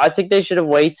waited. I think they should have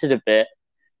waited a bit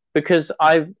because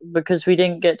we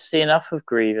didn't get to see enough of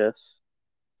Grievous.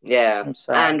 Yeah,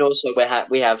 and also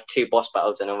we have 2 boss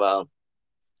battles in a row.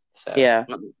 So yeah,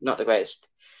 not the greatest.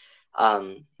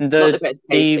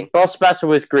 The boss battle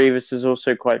with Grievous is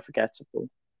also quite forgettable.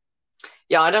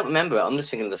 Yeah, I don't remember it. I'm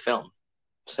just thinking of the film,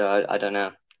 so I don't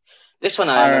know. This one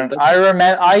I remember.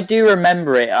 I do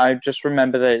remember it. I just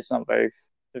remember that it's not very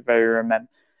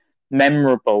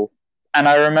memorable, and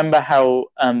I remember how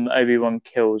Obi-Wan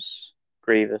kills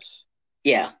Grievous.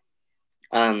 Yeah,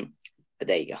 but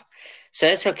there you go. So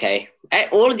it's okay.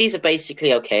 All of these are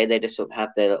basically okay. They just sort of have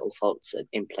their little faults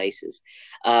in places.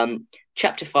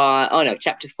 Chapter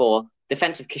 4,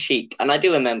 Defense of Kashyyyk. And I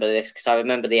do remember this because I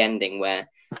remember the ending where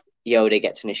Yoda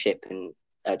gets in a ship and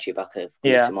Chewbacca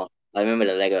meets him off. I remember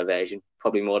the Lego version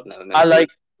probably more than I remember.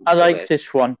 I like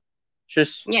this one.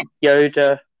 Just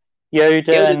Yoda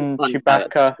and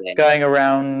Chewbacca going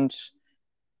around.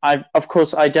 I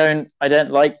don't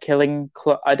like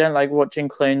I don't like watching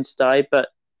clones die, but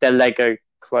they're Lego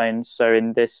clones, so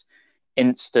in this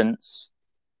instance,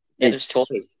 they're just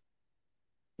toys.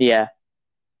 Yeah.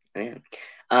 I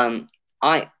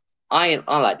like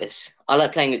this. I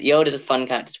like playing with Yoda's a fun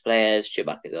character to play as.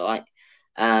 Chewbacca's alright.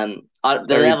 The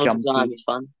level design is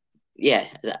fun. Yeah.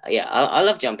 I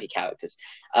love jumpy characters.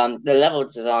 The level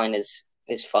design is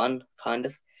fun, kind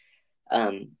of.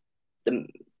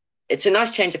 It's a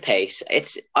nice change of pace.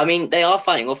 They are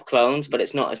fighting off clones, but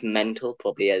it's not as mental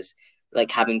probably as like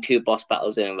having 2 boss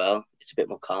battles in a row. It's a bit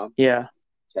more calm. Yeah.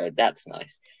 So that's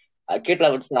nice. Good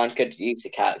level design, good use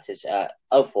of characters.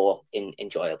 Overall,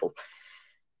 enjoyable.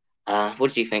 What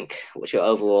did you think? What's your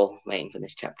overall rating for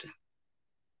this chapter?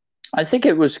 I think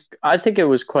it was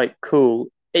quite cool.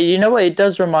 You know what it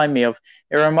does remind me of?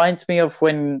 It reminds me of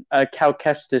when Cal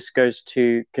Kestis goes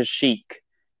to Kashyyyk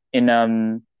in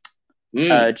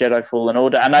Jedi Fallen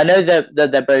Order, and I know that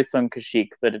they're both on Kashyyyk,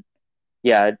 but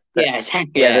Yeah, Yeah,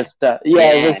 exactly. yeah, that's that.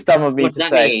 Yeah, it was dumb of me What to does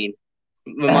that say. mean?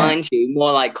 Remind you,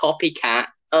 more like copycat.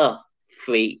 Ugh,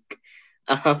 freak.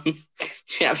 Um,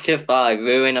 Chapter 5,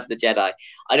 Ruin of the Jedi.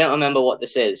 I don't remember what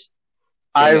this is.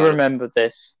 I remember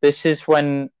this. This is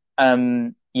when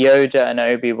Yoda and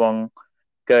Obi-Wan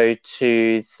go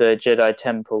to the Jedi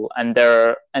Temple, and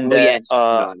there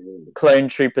are clone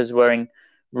troopers wearing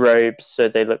robes, so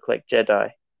they look like Jedi.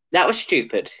 That was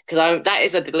stupid because that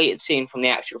is a deleted scene from the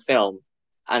actual film,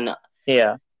 and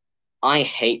yeah, I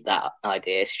hate that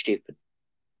idea. It's stupid.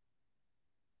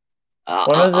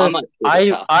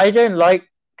 I don't like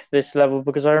this level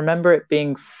because I remember it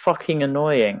being fucking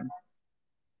annoying.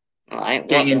 Right,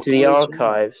 getting into the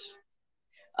archives.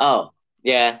 Oh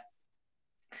yeah.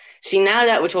 See, now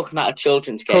that we're talking about a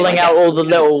children's game, pulling out all the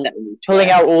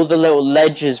little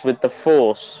ledges with the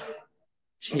Force.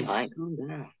 Jeez. Right, calm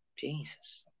down.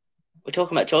 Jesus. We're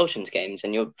talking about children's games,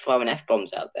 and you're throwing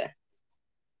F-bombs out there.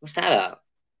 What's that about?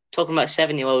 Talking about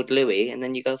 7-year-old Louis, and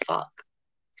then you go fuck.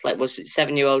 It's like, was it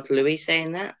 7-year-old Louis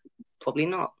saying that? Probably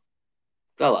not.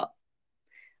 Grow up.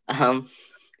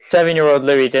 7-year-old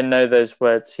Louis didn't know those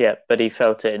words yet, but he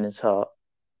felt it in his heart.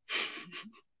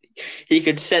 He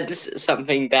could sense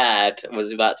something bad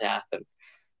was about to happen.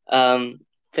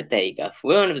 But there you go.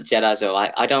 Ruin of the Jedi's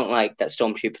alright. I don't like that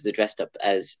stormtroopers are dressed up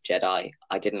as Jedi.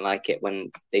 I didn't like it when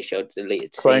they showed the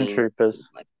deleted clone scene. Troopers.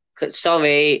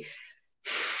 Sorry.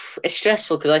 It's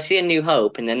stressful because I see A New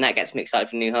Hope, and then that gets me excited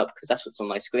for New Hope because that's what's on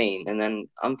my screen, and then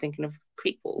I'm thinking of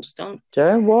prequels.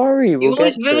 Don't worry, you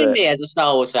always ruin me as a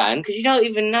Star Wars fan because you don't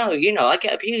even know. You know, I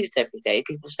get abused every day.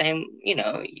 People saying, you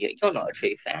know, you're not a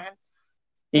true fan.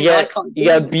 You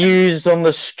get abused on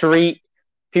the street.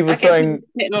 People throwing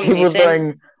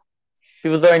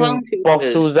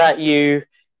bottles at you,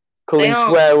 calling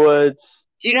swear words.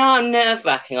 Do you know how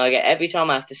nerve-wracking I get every time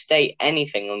I have to state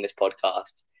anything on this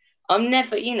podcast? I'm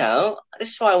never, you know,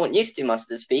 this is why I want you to do most of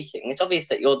the speaking. It's obvious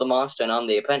that you're the master and I'm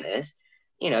the apprentice.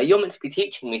 You know, you're meant to be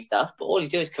teaching me stuff, but all you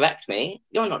do is correct me.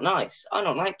 You're not nice. I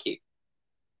don't like you.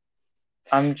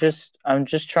 I'm just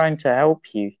trying to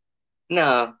help you.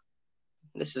 No,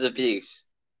 this is abuse.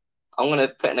 I'm going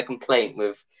to put in a complaint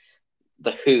with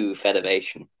the WHO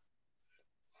Federation.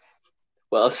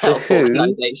 World Health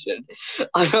Organization.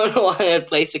 I don't know why I'd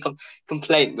place a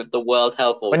complaint with the World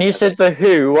Health Organization. When you said the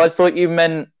WHO, I thought you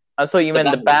meant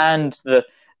the band, the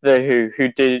who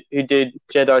did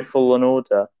Jedi Fallen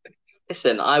Order.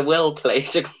 Listen, I will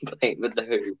place a complaint with the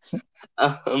WHO.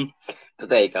 But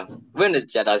there you go. Ruin of the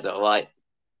Jedi's alright.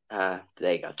 There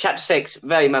you go. Chapter 6,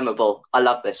 very memorable. I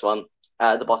love this one.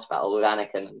 The boss battle with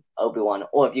Anakin and Obi-Wan,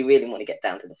 or if you really want to get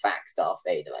down to the facts, Darth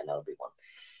Vader and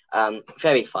Obi-Wan.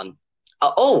 Very fun.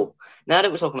 Now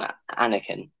that we're talking about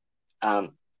Anakin,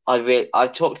 I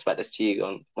talked about this to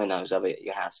you when I was over at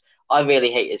your house. I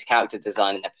really hate his character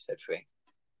design in episode 3.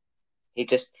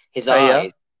 His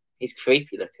eyes, he's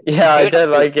creepy looking. Yeah, I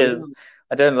don't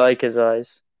like his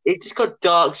eyes. He's just got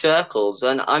dark circles,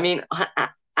 and I mean,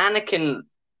 Anakin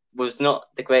was not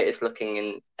the greatest looking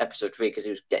in episode 3 because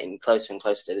he was getting closer and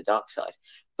closer to the dark side.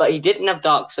 But he didn't have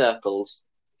dark circles.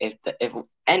 If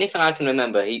anything I can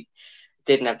remember, he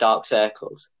didn't have dark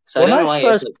circles. So when I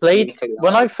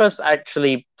first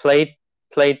actually played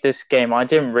this game, I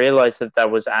didn't realize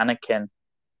that was Anakin.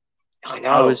 I know.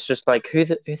 I was just like, who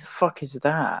the fuck is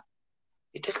that?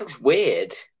 It just looks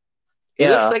weird.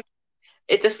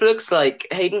 It just looks like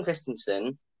Hayden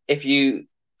Christensen. If you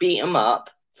beat him up,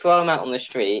 throw him out on the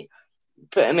street,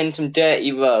 put him in some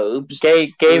dirty robes,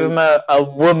 gave him a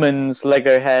woman's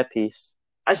Lego hairpiece.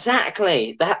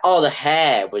 Exactly. The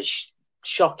hair was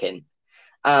shocking.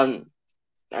 It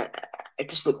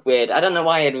just looked weird. I don't know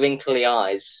why he had wrinkly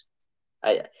eyes.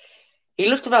 He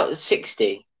looked about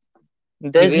 60.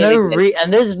 There's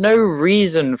no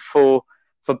reason for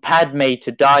Padme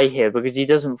to die here because he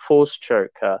doesn't force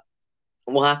choke her.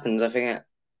 What happens? I forget.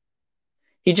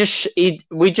 We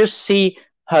just see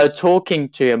her talking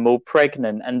to him all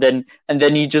pregnant, and then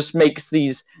he just makes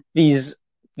these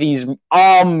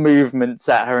arm movements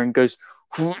at her and goes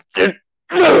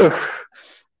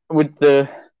with the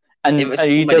and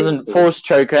he doesn't force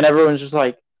choke her, and everyone's just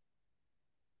like,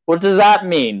 what does that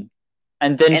mean?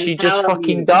 And then she just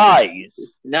fucking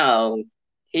dies. No,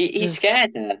 he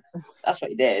scared her. That's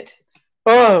what he did.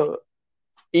 Oh,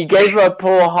 he gave her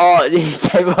poor heart. He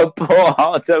gave her poor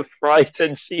heart a fright,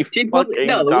 and she fucking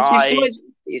died.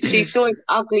 She saw his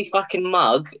ugly fucking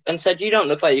mug and said, "You don't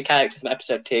look like your character from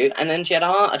episode 2." And then she had a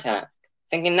heart attack,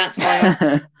 thinking that's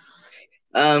fine.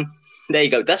 There you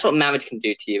go. That's what marriage can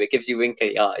do to you. It gives you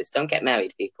wrinkly eyes. Don't get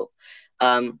married, people.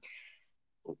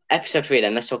 Episode 3,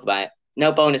 then. Let's talk about it.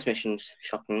 No bonus missions,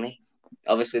 shockingly.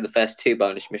 Obviously, the first 2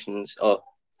 bonus missions, or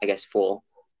I guess 4,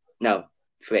 no,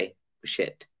 3, were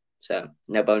shit. So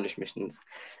no bonus missions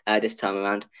this time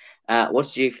around. What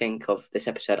did you think of this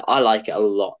episode? I like it a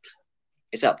lot.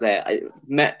 It's up there.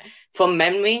 From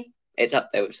memory, it's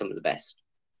up there with some of the best.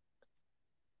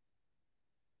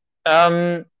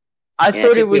 I Yeah, thought it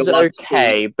took me a was while to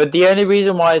okay, but the only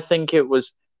reason why I think it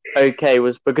was okay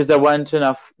was because there weren't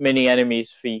enough mini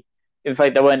enemies for you. In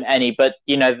fact, there weren't any, but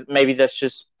maybe that's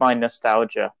just my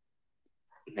nostalgia.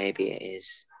 Maybe it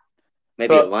is. Maybe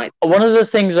But you're right. one of the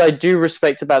things I do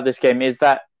respect about this game is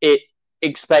that it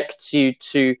expects you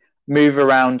to move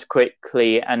around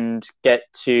quickly and get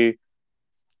to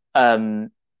the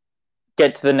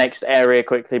next area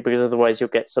quickly, because otherwise you'll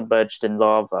get submerged in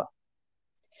lava.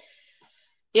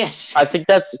 Yes, I think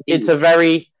it's a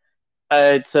very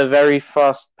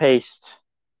fast-paced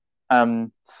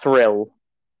thrill.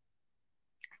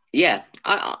 Yeah,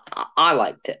 I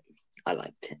liked it.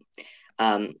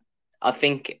 I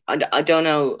think I don't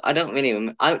know. I don't really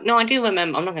remember. I do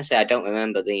remember. I'm not going to say I don't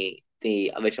remember the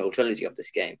original trilogy of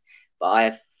this game, but I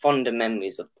have fonder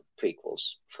memories of the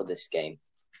prequels for this game,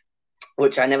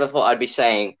 which I never thought I'd be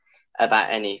saying about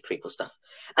any prequel stuff.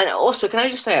 And also, can I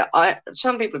just say,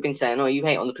 some people have been saying, "Oh, you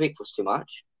hate on the prequels too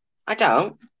much." I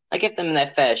don't. I give them their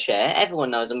fair share.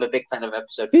 Everyone knows I'm a big fan of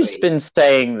Episode 3. Who's been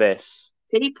saying this?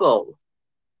 People.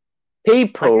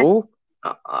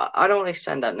 I don't want to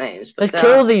send out names, but let's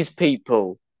kill these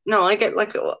people. No, I get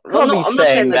like. I'm not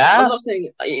saying that. I'm not saying.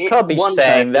 Can't be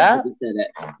saying that.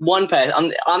 One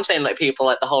person. I'm saying like people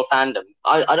like the whole fandom.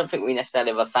 I don't think we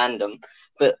necessarily have a fandom,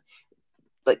 but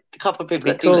like a couple of people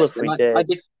that do listen.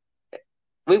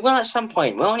 We will at some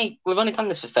point. We've only done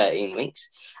this for 13 weeks.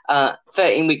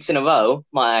 13 weeks in a row,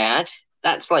 might I add.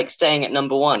 That's like staying at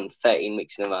number 1 13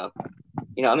 weeks in a row.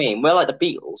 You know what I mean? We're like the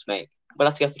Beatles, mate. We'll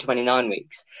have to go for 29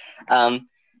 weeks.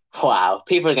 Wow,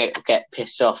 people are going to get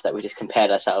pissed off that we just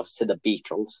compared ourselves to the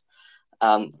Beatles.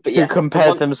 But yeah, who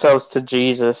compared themselves to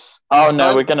Jesus? Oh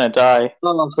no, we're gonna die.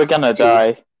 We're gonna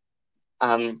die.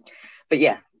 But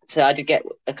yeah, so I did get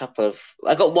I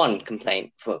got one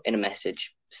complaint in a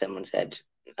message. Someone said,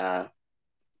 don't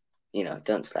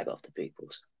slag off the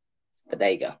prequels. But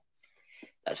there you go.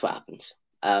 That's what happens.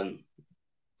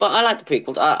 But I like the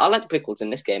prequels. I like the prequels in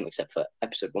this game, except for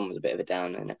episode 1 was a bit of a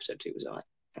down, and episode 2 was alright,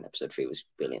 and episode 3 was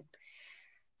brilliant.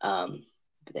 But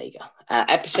there you go.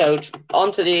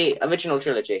 Onto the original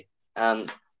trilogy.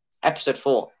 Episode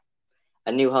 4,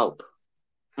 A New Hope.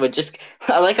 I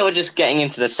like how we're just getting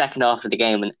into the second half of the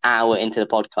game an hour into the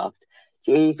podcast.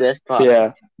 Jesus Christ.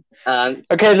 Yeah.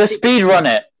 Okay, let's speed run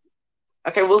it.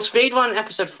 Okay, we'll speed run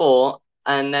episode 4,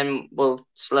 and then we'll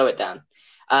slow it down.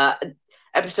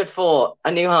 Episode 4,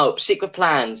 A New Hope, Secret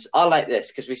Plans. I like this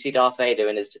because we see Darth Vader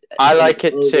in his. I like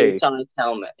it too.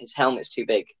 Helmet. His helmet's too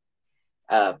big,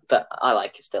 but I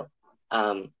like it still.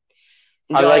 I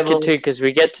like it too because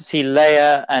we get to see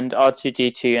Leia and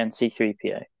R2D2 and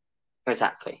C-3PO.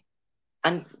 Exactly,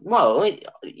 and well,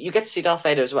 you get to see Darth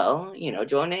Vader as well.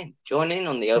 Join in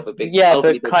on the overbig. Yeah,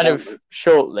 but kind of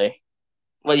shortly.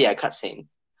 Well, yeah, cutscene.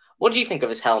 What do you think of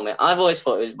his helmet? I've always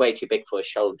thought it was way too big for his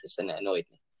shoulders, and it annoyed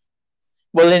me.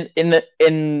 Well,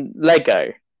 in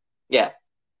Lego. Yeah.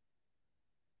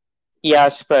 Yeah, I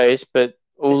suppose, but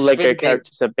all Lego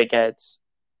characters have big heads.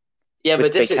 Yeah,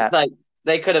 but this is like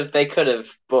they could have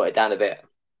brought it down a bit.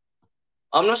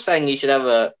 I'm not saying you should have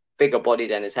a bigger body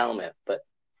than his helmet, but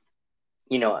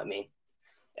you know what I mean.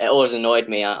 It always annoyed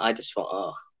me. I just thought,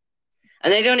 oh.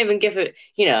 And they don't even give it.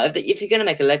 If you're gonna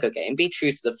make a Lego game, be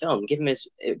true to the film. Give him his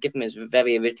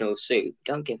very original suit.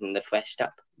 Don't give him the freshed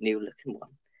up, new looking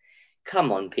one.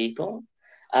 Come on, people.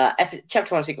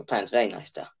 Chapter 1, Secret Plans, very nice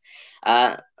stuff.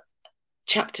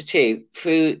 Chapter 2,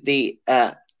 through the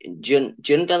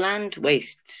Junderland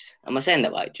Wastes. Am I saying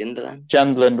that right? Junderland?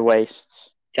 Jundland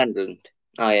Wastes. Jundland.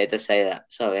 Oh, yeah, it does say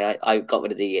that. Sorry, I got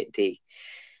rid of the D.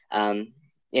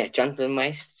 Yeah, Jundland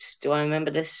Wastes. Do I remember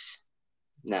this?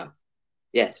 No.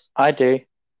 Yes. I do.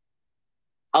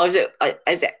 Oh, is it?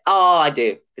 Oh, I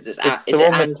do. Because it's the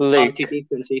one with Luke. R2D2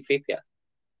 and C-3PO.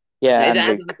 Yeah,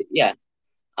 and Luke. Yeah.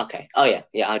 Okay. Oh, yeah.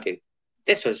 Yeah, I do.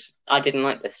 I didn't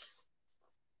like this.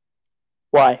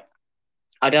 Why?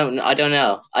 I don't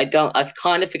know. I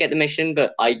kind of forget the mission,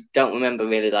 but I don't remember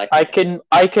really liking it.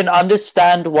 I can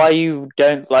understand why you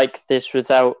don't like this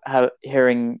without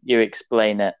hearing you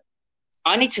explain it.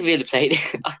 I need to really play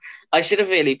it. I should have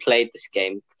really played this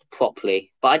game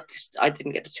properly, but I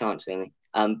didn't get the chance really.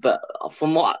 But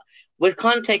from what we're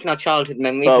kind of taking our childhood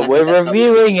memories. But we're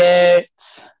reviewing it.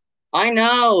 I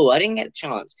know. I didn't get a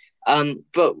chance.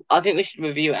 But I think we should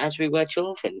review it as we were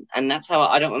children, and that's how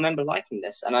I don't remember liking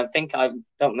this, and I think I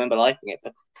don't remember liking it,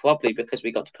 but probably because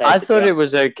we got to play I as the thought girl. it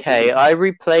was okay. I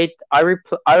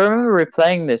remember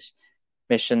replaying this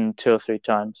mission 2 or 3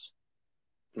 times.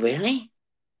 Really?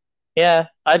 Yeah,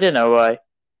 I don't know why.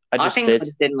 I I just think did. I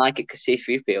just didn't like it because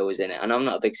C-3PO was in it, and I'm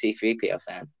not a big C-3PO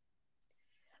fan.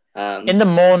 In the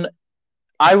morning,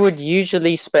 I would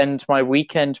usually spend my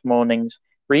weekend mornings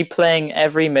replaying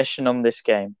every mission on this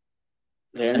game,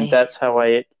 and Really? that's how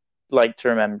I like to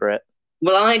remember it.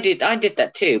 Well, I did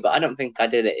that too, but I don't think I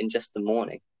did it in just the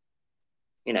morning.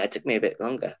 You know, it took me a bit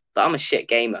longer. But I'm a shit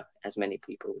gamer, as many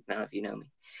people would know if you know me.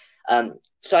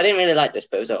 So I didn't really like this,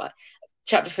 but it was alright.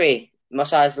 Chapter 3,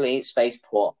 Mos Eisley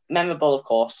Spaceport. Memorable, of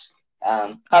course.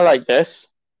 I like this.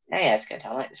 Yeah, it's good.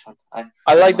 I like this one.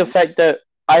 I like the fact that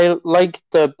I like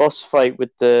the boss fight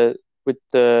with the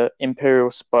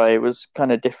Imperial spy. It was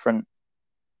kind of different.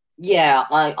 Yeah,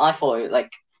 I thought it,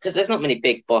 like, because there's not many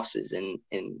big bosses in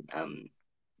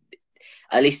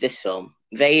at least this film.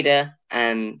 Vader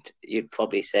and you'd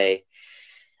probably say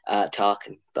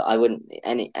Tarkin, but I wouldn't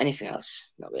anything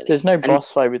else. Not really. There's no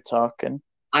boss fight with Tarkin.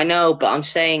 I know, but I'm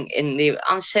saying in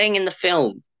the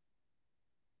film.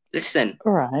 Listen.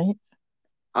 All right.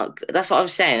 That's what I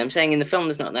was saying. I'm saying in the film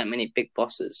there's not that many big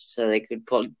bosses, so they could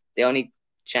probably the only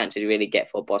chance to really get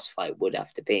for a boss fight would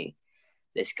have to be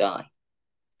this guy.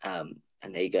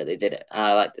 And there you go, they did it.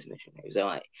 I like this mission. It was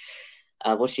alright.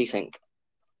 What do you think?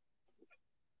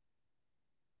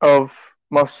 Of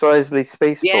Mos Eisley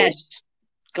Spaceport. Yes.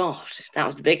 God, that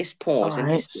was the biggest pause in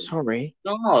history. Sorry.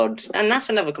 God, and that's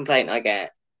another complaint I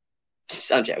get.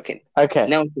 I'm joking. Okay.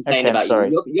 No one's complaining about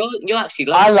sorry. you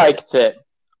actually I liked it.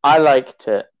 I liked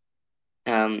it.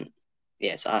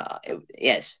 Yes.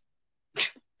 Yes.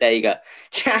 There you go.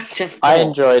 Chapter 4. I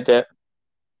enjoyed it.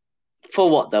 For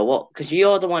what though? What? Because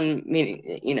you're the one.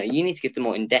 Meaning, you know, you need to give the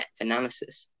more in-depth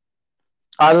analysis.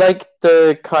 I like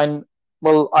the kind.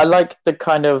 Well, I like the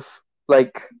kind of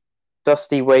like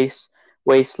dusty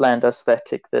wasteland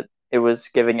aesthetic that it was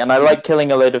giving, and I like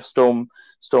killing a load of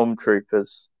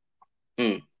stormtroopers.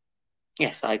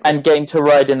 Yes, I agree. And getting to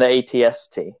ride in the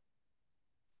ATST.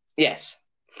 Yes,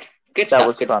 good stuff. That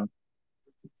was fun.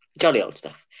 Jolly old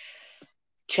stuff.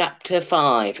 Chapter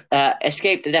 5,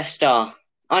 Escape the Death Star.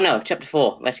 Oh no, Chapter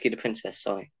 4, Rescue the Princess.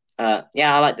 Sorry.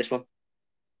 Yeah, I like this one.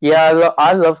 Yeah,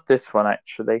 I love this one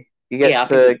actually. You get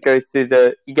to go through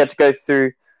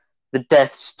the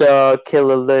Death Star,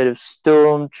 kill a load of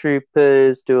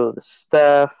stormtroopers, do all the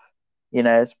stuff. You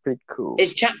know, it's pretty cool.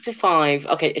 It's Chapter 5.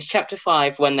 Okay, it's Chapter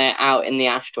 5 when they're out in the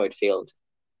asteroid field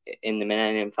in the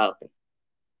Millennium Falcon.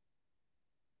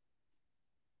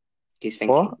 He's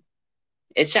thinking. What?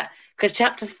 It's because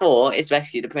Chapter 4 is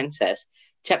Rescue the Princess.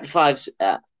 Chapter 5's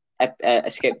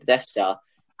Escape the Death Star.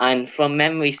 And from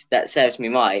memory that serves me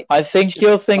right, I think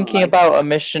you're thinking about a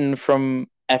mission from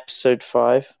Episode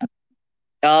 5.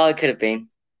 Oh, it could have been.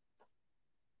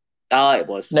 Oh, it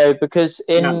was. No, because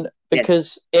in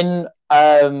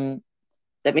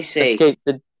let me see. Escape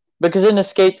the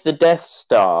Death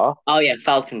Star. Oh yeah,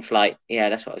 Falcon Flight. Yeah,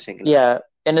 that's what I was thinking. Yeah,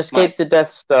 in Escape the Death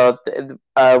Star,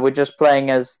 we're just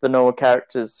playing as the normal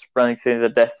characters running through the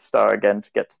Death Star again to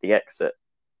get to the exit.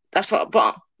 That's what.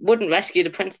 But wouldn't Rescue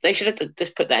the Princess? They should have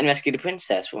just put that in Rescue the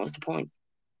Princess. What was the point?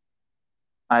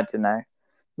 I don't know.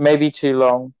 Maybe too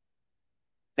long.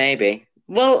 Maybe.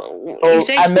 Well,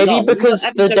 and maybe long, because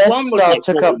the Death Star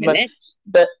took up,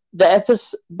 but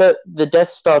the Death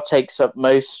Star takes up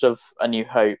most of A New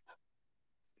Hope.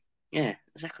 Yeah,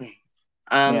 exactly.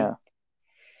 Yeah.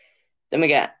 Then we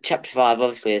get Chapter 5,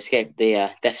 obviously Escape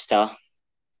the Death Star,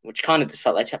 which kind of just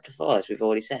felt like Chapter 4, as we've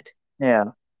already said. Yeah.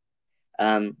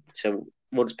 So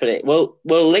we'll just put it. We'll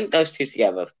link those two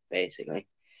together, basically.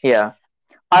 Yeah.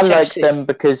 I like them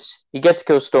because you get to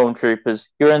kill stormtroopers.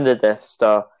 You're in the Death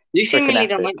Star. You seem really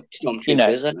don't like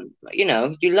stormtroopers. You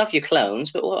know, you love your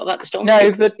clones, but what about the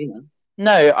stormtroopers?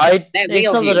 No, but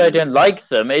it's not that I don't like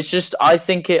them. It's just I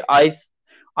think I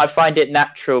find it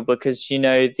natural because you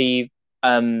know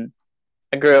I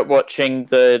grew up watching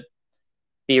the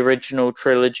original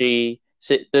trilogy.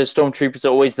 So the stormtroopers are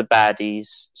always the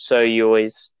baddies, so you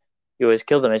always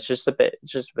kill them. It's just a bit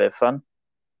of fun.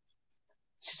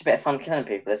 It's just a bit of fun killing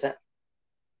people, is it?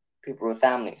 People with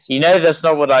families. You know that's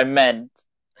not what I meant.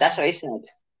 That's what he said.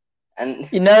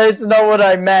 And you know it's not what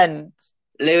I meant.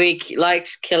 Louis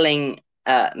likes killing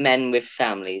men with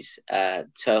families.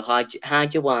 So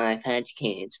hide your wife, hide your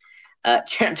kids.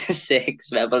 Chapter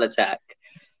 6, Rebel Attack.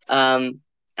 I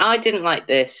didn't like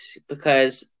this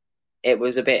because it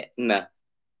was a bit meh.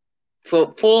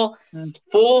 This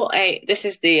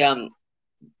is the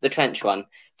trench one.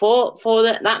 For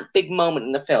that big moment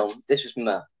in the film, this was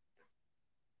meh.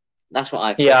 That's what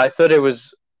I thought. Yeah, I thought it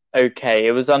was okay.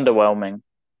 It was underwhelming.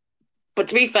 But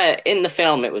to be fair, in the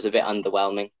film, it was a bit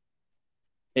underwhelming.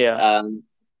 Yeah.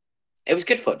 It was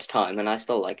good for its time, and I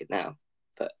still like it now,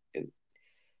 but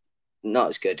not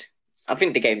as good. I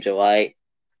think the game's alright.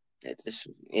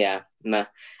 Meh.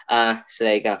 So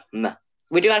there you go. Meh.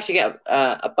 We do actually get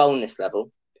a bonus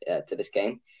level to this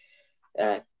game.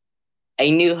 A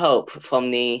New Hope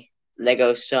from the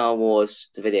Lego Star Wars,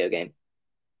 the video game.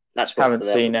 That's what Haven't the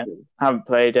level seen it. is. Haven't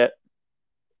played it.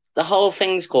 The whole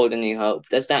thing's called A New Hope.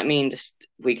 Does that mean just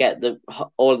we get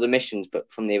all of the missions,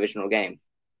 but from the original game?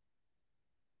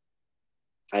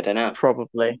 I don't know.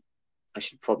 Probably. I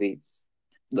should probably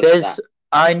look at that.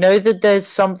 I know that there's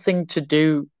something to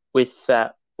do with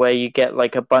that where you get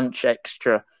like a bunch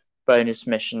extra bonus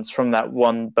missions from that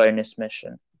one bonus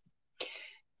mission.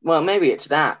 Well, maybe it's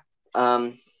that.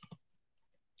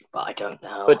 But I don't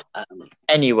know. But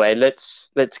anyway, let's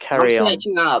carry I'm on.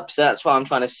 searching up, so that's why I'm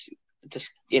trying to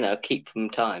just keep from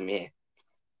time here.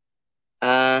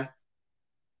 No,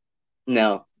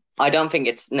 I don't think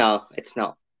it's no, it's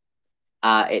not.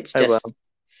 It's just well.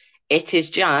 It is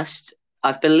just.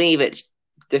 I believe it's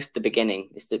just the beginning.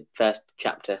 It's the first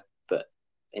chapter, but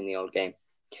in the old game.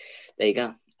 There you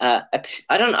go. I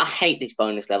don't know. I hate these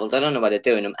bonus levels. I don't know why they're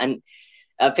doing them, and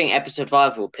I think episode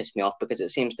 5 will piss me off because it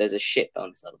seems there's a shit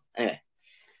bonus level. Anyway,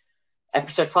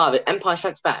 episode 5, Empire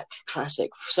Strikes Back, classic.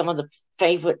 Some of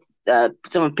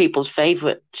people's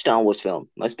favorite Star Wars film.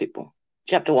 Most people.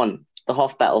 Chapter 1, the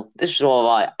Hoth Battle. This was all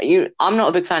right. I'm not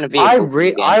a big fan of vehicles.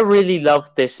 I really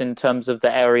loved this in terms of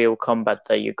the aerial combat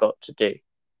that you got to do.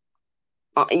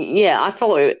 Yeah, I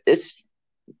thought it's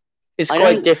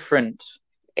quite different.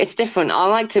 It's different. I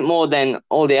liked it more than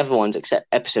all the other ones, except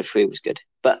episode 3 was good.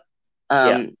 But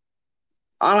I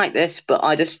like this, but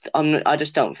I just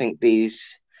don't think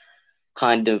these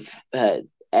kind of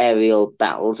aerial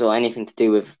battles or anything to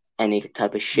do with any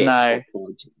type of shit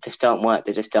just don't work.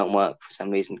 They just don't work for some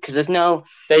reason because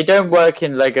they don't work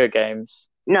in Lego games.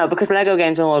 No, because Lego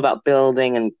games are all about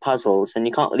building and puzzles, and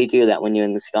you can't really do that when you're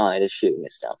in the sky just shooting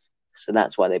at stuff. So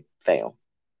that's why they fail.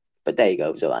 But there you go,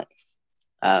 it's all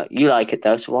right. You like it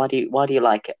though, so why do you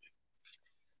like it?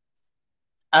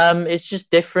 It's just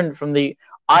different from the.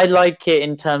 I like it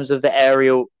in terms of the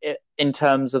aerial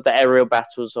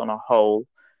battles on a whole,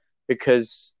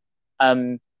 because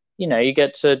you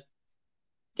get to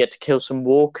kill some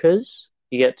walkers.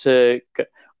 You get to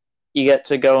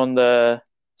go on the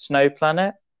snow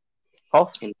planet,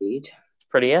 Hoth. Indeed, it's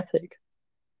pretty epic.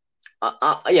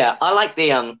 Yeah, I like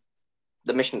the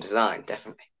mission design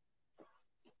definitely,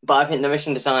 but I think the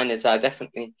mission design is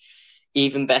definitely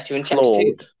even better in Chapter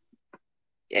 2.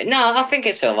 Yeah, no, I think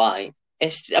it's alright.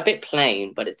 It's a bit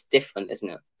plain, but it's different, isn't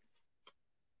it?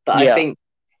 But I think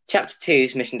Chapter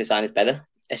 2's mission design is better.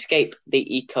 Escape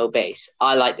the Eco Base.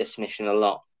 I like this mission a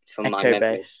lot from my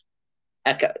memory.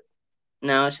 Echo.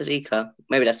 No, it says Eco.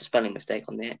 Maybe that's a spelling mistake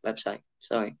on the website.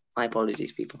 Sorry. My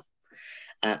apologies, people.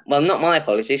 Well, not my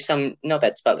apologies. Some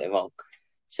knobhead spelled it wrong.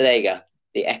 So there you go.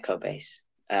 The Echo Base.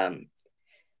 I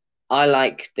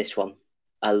like this one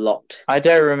a lot. I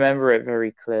don't remember it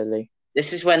very clearly.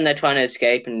 This is when they're trying to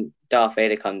escape and Darth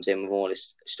Vader comes in with all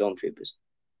his stormtroopers.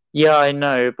 Yeah, I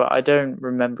know, but I don't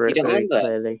remember it very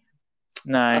clearly.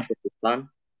 No. I thought it was fun.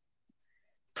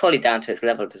 Probably down to its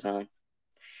level design.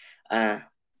 Well,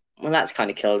 that's kind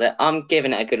of killed it. I'm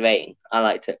giving it a good rating. I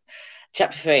liked it.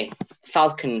 Chapter 3,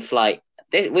 Falcon Flight.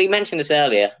 We mentioned this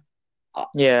earlier.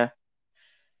 Yeah.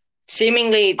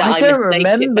 Seemingly, I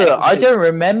don't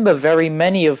remember very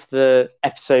many of the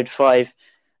episode 5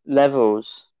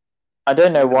 levels. I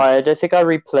don't know why. I don't think I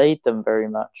replayed them very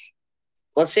much.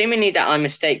 Well, seemingly that I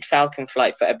mistaked Falcon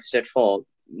Flight for episode 4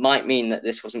 might mean that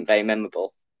this wasn't very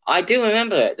memorable. I do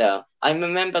remember it though. I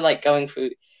remember going through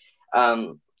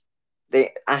the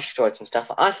asteroids and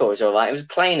stuff. I thought it was alright. It was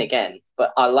plain again,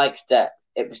 but I liked that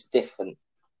it was different.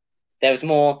 There was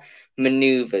more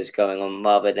maneuvers going on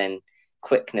rather than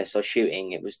quickness or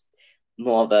shooting. It was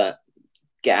more of a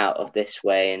get out of this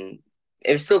way, and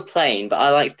it was still plain, but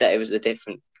I liked that it was a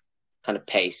different kind of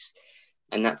pace.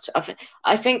 And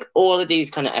I think all of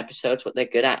these kind of episodes, what they're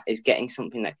good at is getting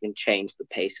something that can change the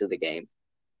pace of the game.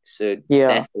 So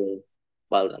therefore,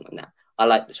 well done on that. I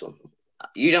like this one.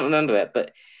 You don't remember it,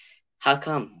 but how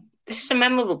come? This is a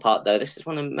memorable part, though. This is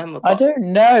one of the memorable parts. I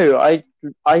don't know.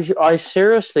 I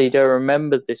seriously don't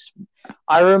remember this.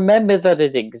 I remember that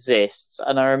it exists,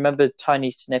 and I remember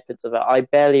tiny snippets of it. I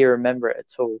barely remember it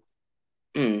at all.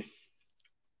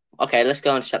 Okay, let's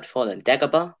go on to chapter 4 then.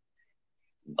 Dagobah.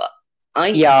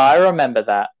 I remember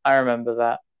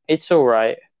that. It's all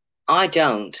right. I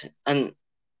don't. And,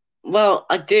 well,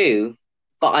 I do,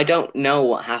 but I don't know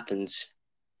what happens.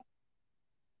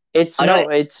 It's I don't,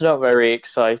 not very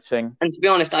exciting. and to be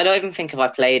honest, I don't even think if I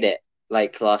played it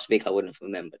like last week, I wouldn't have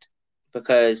remembered.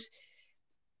 Because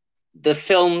the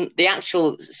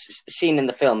actual scene in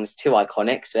the film is too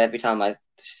iconic. So every time I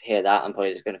hear that, I'm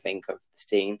probably just going to think of the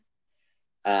scene.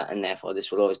 And therefore this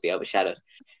will always be overshadowed.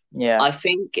 Yeah. I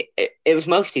think it was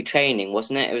mostly training,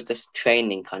 wasn't it? It was just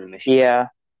training kind of mission. Yeah.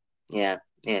 Yeah,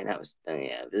 that was.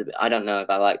 Yeah, I don't know if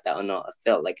I liked that or not. I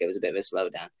felt like it was a bit of a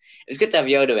slowdown. It was good to have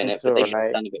Yoda in It's it, but they all should have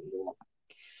right. done a bit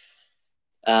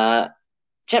more.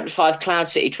 Chapter 5, Cloud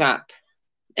City Trap.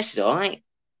 This is all right.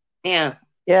 Yeah,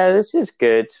 Yeah, this is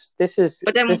good.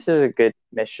 but then This is a good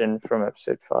mission from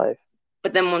episode 5.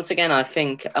 once again, I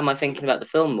think, am I thinking about the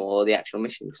film more or the actual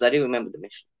mission? Because I do remember the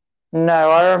mission.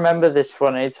 No, I remember this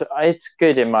one. It's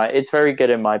very good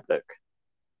in my book.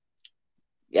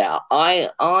 Yeah,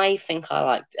 I think I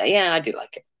liked. Yeah, I do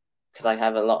like it because I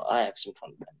have some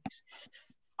fun memories.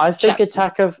 I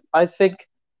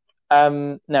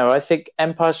think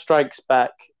Empire Strikes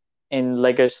Back in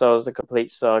Lego Star Wars: The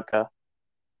Complete Saga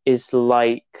is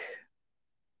like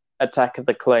Attack of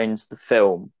the Clones, the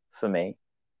film, for me,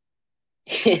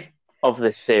 of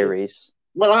this series.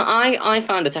 Well, I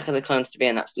found Attack of the Clones to be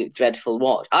an absolute dreadful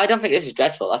watch. I don't think this is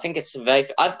dreadful. I think it's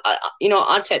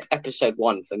I'd say it's episode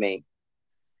 1 for me.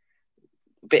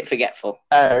 A bit forgetful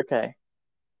Oh, okay.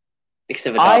 because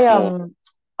of a Darth Maul.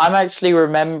 I'm actually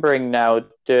remembering now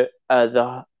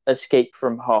the Escape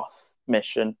from Hoth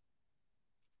mission.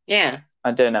 Yeah, I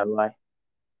don't know why.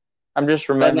 I'm just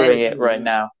remembering it right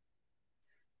now.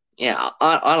 Yeah,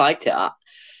 I liked it.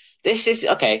 This is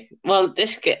okay. Well,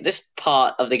 this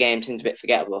part of the game seems a bit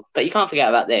forgettable, but you can't forget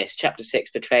about this. Chapter 6,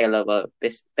 Betrayal over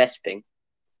Bespin.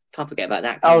 Can't forget about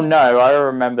that. Oh no, I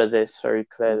remember this very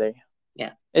clearly.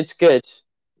 Yeah, it's good.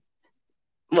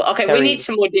 Well, okay, we need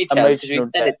some more details because we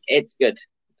said it's good.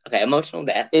 Okay, emotional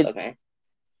depth. Okay.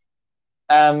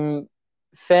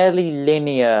 Fairly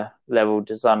linear level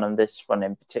design on this one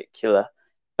in particular,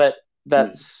 but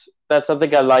that's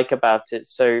something I like about it.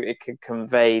 So it can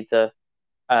convey the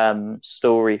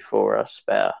story for us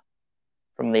better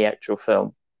from the actual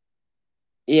film.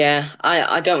 Yeah,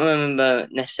 I don't remember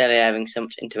necessarily having so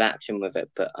much interaction with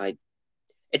it, but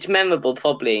it's memorable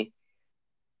probably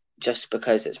just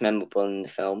because it's memorable in the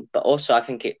film. But also, I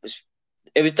think it was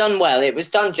done well. It was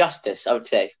done justice, I would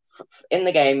say. In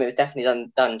the game, it was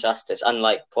definitely done justice.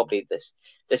 Unlike probably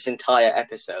this entire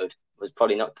episode was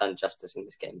probably not done justice in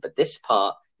this game, but this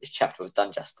chapter was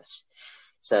done justice.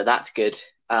 So that's good.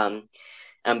 And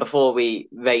before we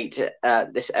rate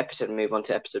this episode and move on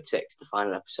to episode 6, the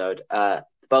final episode, the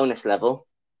bonus level.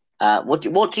 What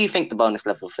do you think the bonus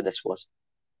level for this was?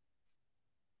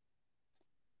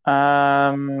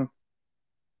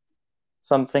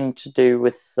 Something to do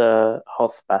with the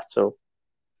Hoth battle.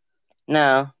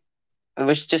 No, it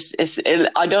was just.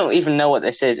 I don't even know what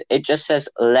this is. It just says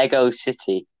Lego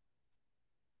City.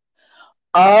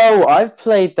 Oh, I've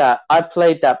played that. I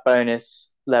played that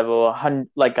bonus level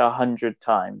 100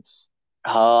 times.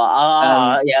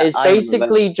 Yeah. It's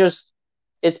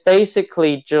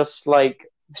basically just like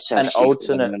an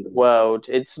alternate world.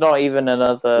 It's not even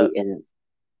another.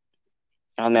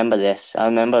 I remember this. I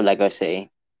remember Lego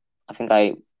City. I think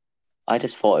I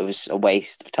just thought it was a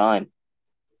waste of time.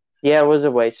 Yeah, it was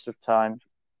a waste of time.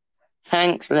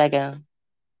 Thanks, Lego.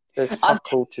 There's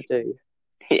fuck all to do.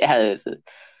 Yeah, there's.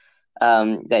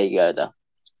 There you go, though.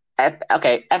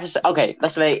 Okay,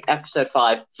 let's rate episode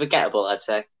 5 forgettable. I'd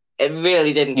say it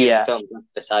really didn't do the film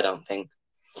justice. I don't think.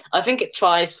 I think it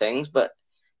tries things, but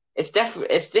it's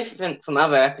different from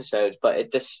other episodes. But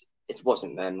it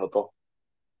wasn't memorable.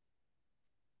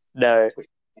 No.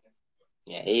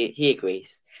 Yeah, he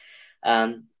agrees.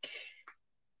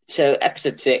 So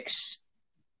episode 6.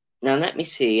 Now let me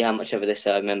see how much of this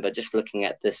I remember. Just looking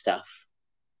at this stuff.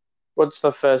 What's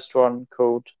the first one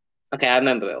called? Okay, I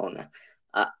remember it all now.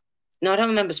 No, I don't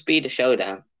remember Speed of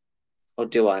Showdown. Or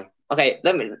do I? Okay,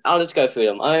 I'll just go through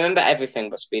them. I remember everything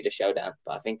but Speed of Showdown,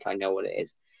 but I think I know what it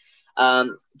is.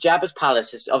 Jabba's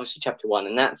Palace is obviously chapter 1,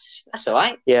 and that's all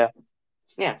right. Yeah.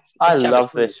 Yeah. I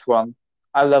love this one.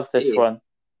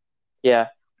 Yeah.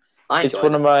 It's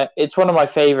one of my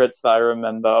favorites that I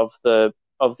remember of the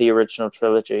original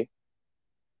trilogy.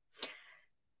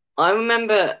 I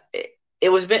remember it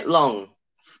was a bit long,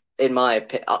 in my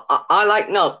opinion.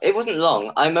 It wasn't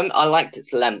long. I liked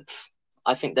its length.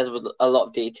 I think there was a lot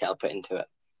of detail put into it.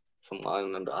 From what I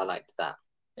remember, I liked that.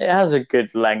 It has a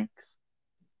good length.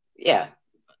 Yeah,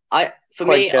 I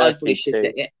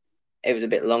appreciated it. It was a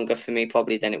bit longer for me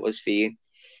probably than it was for you,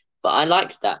 but I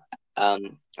liked that.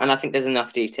 and I think there's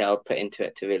enough detail put into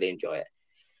it to really enjoy it.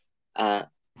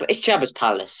 But it's Jabba's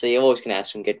palace, so you're always going to have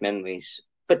some good memories.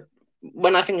 But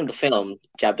when I think of the film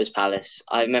Jabba's palace,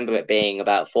 I remember it being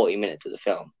about 40 minutes of the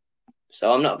film.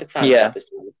 So I'm not a big fan of Jabba's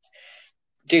palace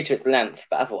due to its length,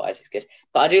 but otherwise it's good.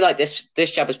 But I do like this.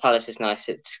 This Jabba's palace is nice.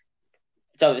 It's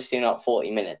obviously not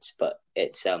 40 minutes, but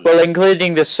it's Well,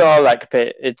 including the Sarlacc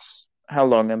pit, it's how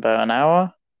long? About an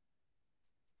hour?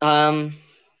 I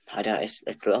don't.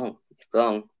 It's long. It's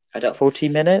long. I don't. 40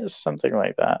 minutes, something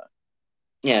like that.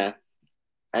 Yeah.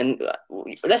 And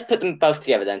let's put them both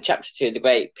together then. Chapter 2, The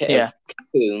Great Pit of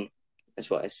Cocoon, is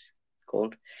what it's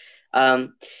called.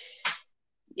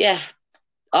 Yeah,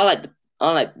 I like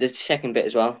the second bit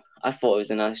as well. I thought it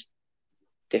was a nice,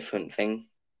 different thing.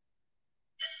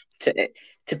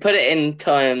 To put it in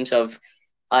terms of,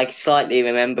 I slightly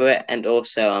remember it, and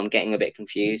also I'm getting a bit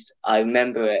confused. I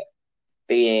remember it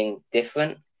being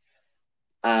different.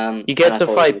 You get to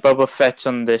fight Boba Fett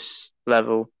on this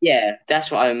level. Yeah,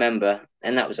 that's what I remember,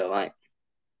 and that was all right.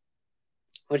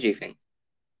 What do you think?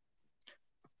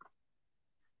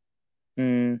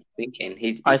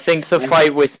 I think the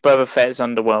fight with Boba Fett is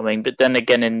underwhelming, but then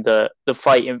again, in the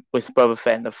fight with Boba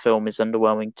Fett in the film is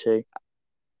underwhelming too.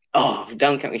 Oh,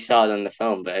 don't get me started on the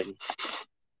film version.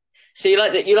 So you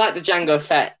like the Jango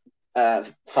Fett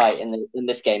fight in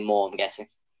this game more, I'm guessing.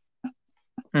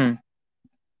 Good.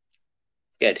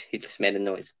 He just made a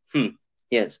noise.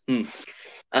 Yes.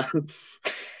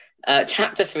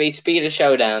 Chapter 3, Speed of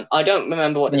Showdown. I don't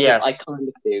remember what this is. I kind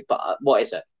of do, but what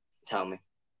is it? Tell me.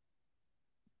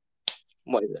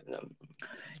 What is it?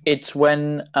 It's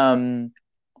when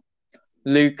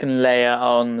Luke and Leia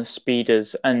are on the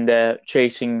speeders and they're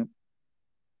chasing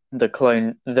the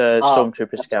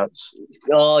stormtrooper scouts.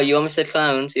 Oh, you almost said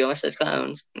clones. I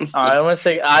almost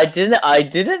think I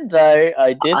didn't though.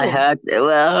 I didn't. I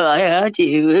heard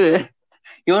you.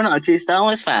 You're not a true Star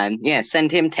Wars fan. Yeah,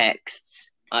 send him texts.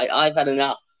 I've had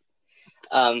enough.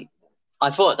 I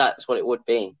thought that's what it would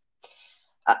be.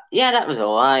 Yeah, that was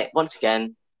all right. Once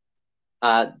again,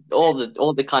 all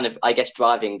the kind of, I guess,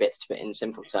 driving bits, to put in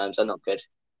simple terms, are not good.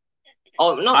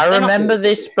 Oh, no, I remember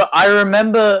this, but I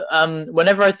remember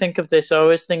whenever I think of this, I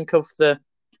always think of the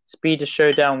Speed of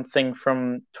Showdown thing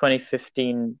from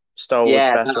 2015 Star Wars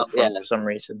Battlefront for some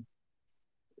reason.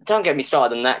 Don't get me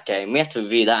started on that game. We have to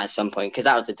review that at some point because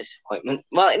that was a disappointment.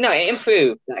 Well, no, it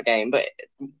improved that game, but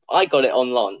I got it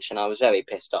on launch and I was very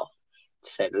pissed off,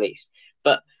 to say the least.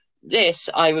 But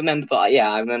this, I remember. But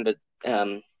yeah, I remember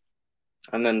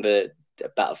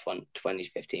Battlefront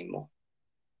 2015 more.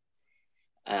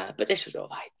 But this was all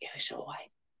right. It was all right.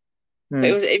 But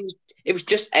it was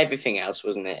just everything else,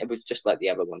 wasn't it? It was just like the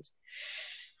other ones.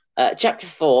 Chapter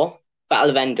 4,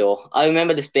 Battle of Endor. I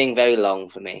remember this being very long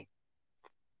for me.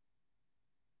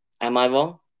 Am I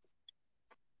wrong?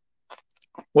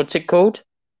 What's it called?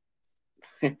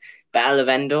 Battle of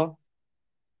Endor.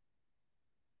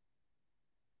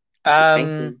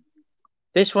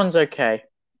 This one's okay.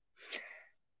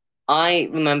 I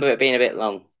remember it being a bit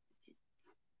long.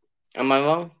 Am I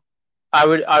wrong? I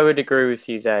would agree with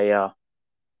you there, yeah.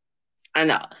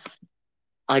 And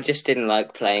I just didn't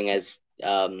like playing as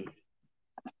I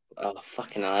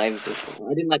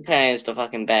didn't like playing as the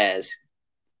fucking bears.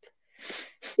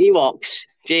 Ewoks.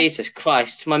 Jesus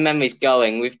Christ, my memory's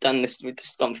going. We've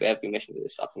just gone through every mission of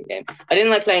this fucking game. I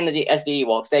didn't like playing as the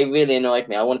Ewoks. They really annoyed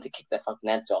me. I wanted to kick their fucking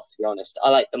heads off, to be honest. I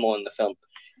liked them more in the film.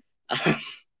 But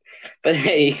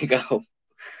there you go.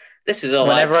 This was all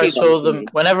whenever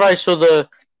right. Whenever I saw the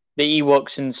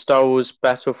Ewoks in Star Wars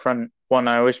Battlefront 1,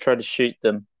 I always tried to shoot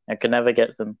them. I could never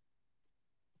get them.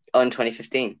 Oh, in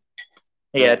 2015?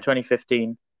 Yeah,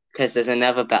 2015. Because there's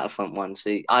another Battlefront one,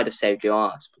 so I'd have saved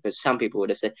your ass. Because some people would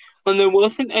have said, well, there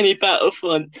wasn't any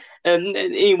Battlefront and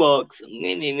Ewoks.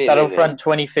 Battlefront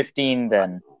 2015,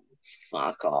 then.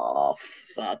 Fuck off,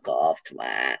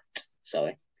 twat.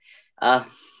 Sorry. Battle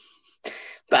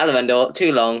of Endor,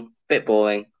 too long, bit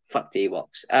boring. Fuck the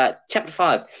Ewoks. Chapter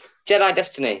 5, Jedi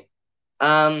Destiny.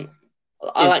 I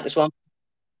like this one.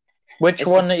 Which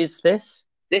one is this?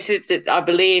 This is, I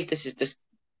believe this is just...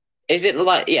 Is it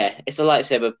it's the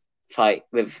lightsaber fight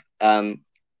with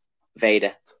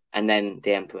Vader and then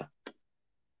the Emperor.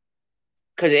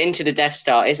 Because Into the Death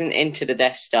Star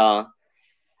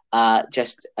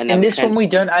just another... In this one, we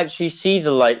don't actually see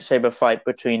the lightsaber fight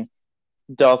between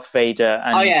Darth Vader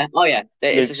and Luke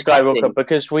Skywalker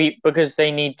because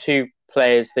they need two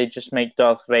players. They just make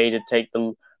Darth Vader take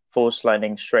the Force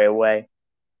lightning straight away,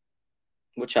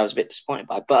 which I was a bit disappointed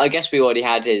by. But I guess we already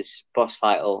had his boss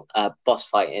fight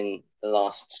in the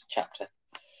last chapter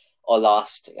or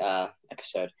last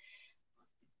episode.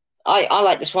 I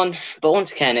like this one, but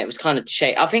once again, it was kind of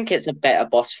I think it's a better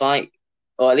boss fight,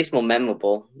 or at least more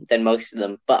memorable than most of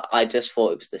them. But I just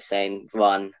thought it was the same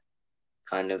run,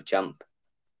 kind of jump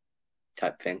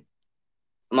type thing.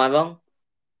 Am I wrong?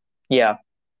 Yeah.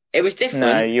 It was No,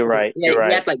 different. you're right. Yeah, You're you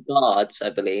right. had like guards, I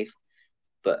believe,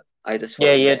 but I just thought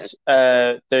Yeah, it was a you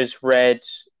bit. had those red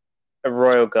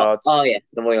royal Oh guards. yeah,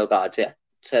 the royal guards. Yeah,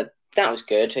 so that was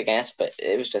good, I guess, but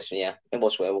it was just it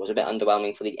was a bit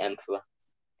underwhelming for the emperor.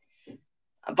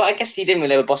 But I guess he didn't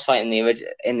really have a boss fight in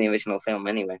the original film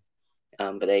anyway.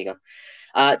 But there you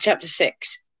go. Chapter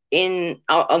 6 we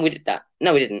did that.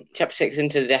 No, we didn't. Chapter 6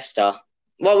 into the Death Star.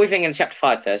 What are we thinking of Chapter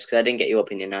 5 first? Because I didn't get your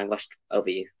opinion. I rushed over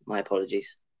you. My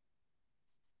apologies.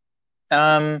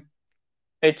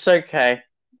 It's okay.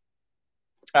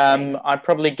 I'd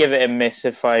probably give it a miss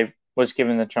if I was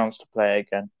given the chance to play it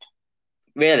again.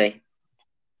 Really?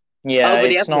 Yeah, Over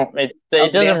the it's other, not. It over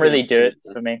the doesn't other really do it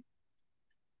ones? for me.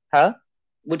 Huh?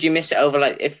 Would you miss it over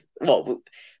like if what?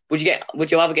 Would you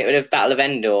rather get rid of Battle of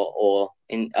Endor or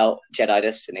in Jedi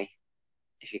Destiny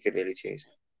if you could really choose?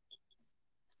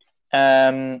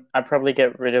 I'd probably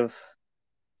get rid of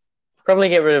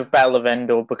Battle of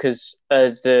Endor because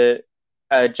the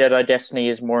Jedi Destiny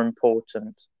is more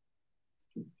important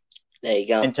There you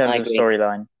go. in terms I of agree.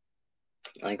 storyline.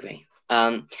 I agree.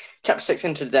 Chapter 6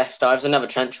 into the Death Star is another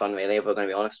trench run, really. If we're going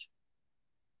to be honest,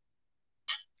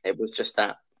 it was just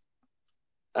that.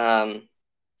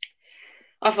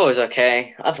 I thought it was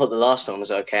okay. I thought the last one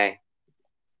was okay.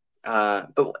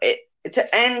 But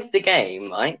to end the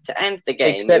game, right? To end the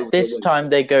game, it Except was a this win. time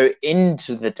they go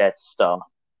into the Death Star.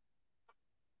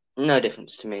 No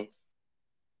difference to me.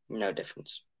 No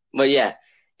difference. Well, yeah,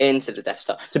 into the Death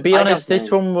Star. To be I honest, don't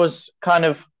this know. one was kind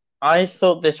of. I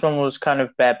thought this one was kind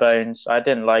of bare bones. I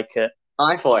didn't like it.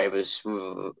 I thought it was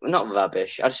not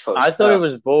rubbish. I just thought it I was. thought it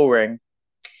was boring.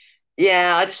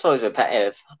 Yeah, I just thought it was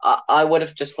repetitive. I would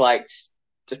have just liked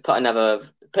to put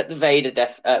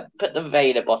the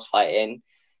Vader boss fight in,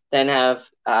 then have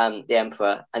the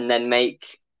Emperor, and then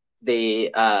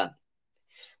the uh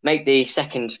make the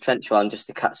second trench run just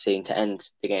a cutscene to end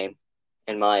the game.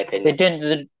 In my They opinion,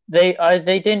 didn't.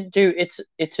 They didn't do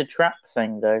it's a trap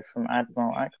thing though from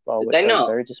Admiral Akbar, did they which I was not?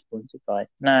 very disappointed by.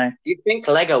 No. You think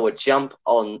Lego would jump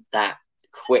on that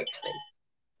quickly?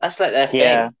 That's like their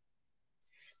Yeah. thing.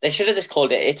 They should have just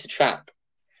called it "It's a Trap."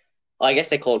 Well, I guess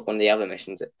they called one of the other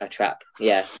missions a trap.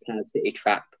 Yeah, Kansas City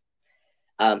Trap.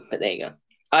 But there you go.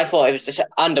 I thought it was just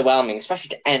underwhelming, especially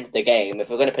to end the game. If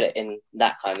we're going to put it in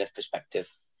that kind of perspective,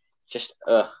 just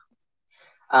ugh.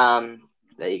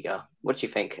 There you go. What do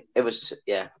you think? It was just,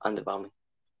 underwhelming.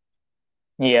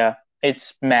 Yeah.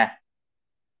 It's meh.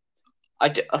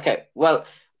 Okay. Well,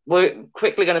 we're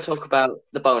quickly going to talk about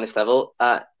the bonus level.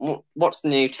 What's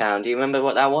Newtown? Do you remember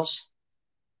what that was?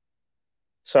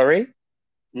 Sorry?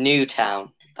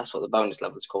 Newtown. That's what the bonus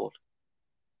level is called.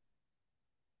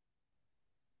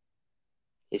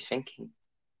 He's thinking.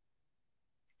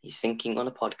 He's thinking on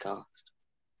a podcast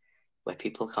where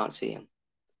people can't see him,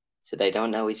 so they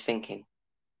don't know he's thinking.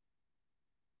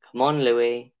 Come on,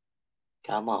 Louis.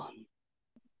 Come on.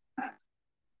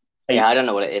 I don't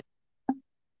know what it is.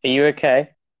 Are you okay?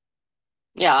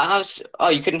 Yeah, I was. Oh,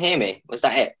 you couldn't hear me. Was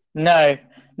that it? No,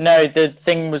 the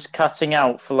thing was cutting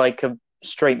out for like a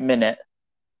straight minute.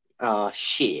 Oh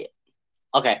shit.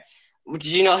 Okay. Did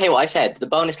you not hear what I said? The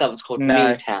bonus level is called No.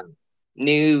 Newtown.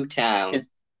 Newtown. It's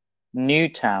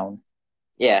Newtown.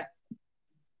 Yeah.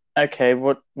 Okay,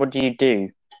 what do you do?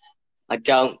 I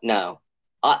don't know.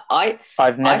 I I've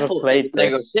I never thought played it was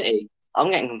Lego this. City. I'm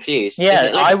getting confused. Is Yeah,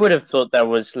 it I Lego? would have thought that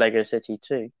was Lego City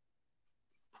too.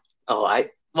 Oh,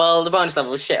 well, the bonus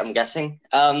level was shit. I'm guessing.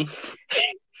 Can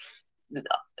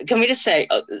we just say?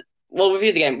 We'll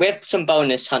review the game. We have some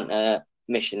bonus hunter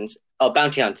missions. Oh,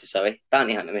 bounty hunter. Sorry,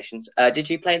 bounty hunter missions. Did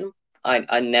you play them?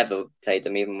 I never played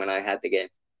them, even when I had the game.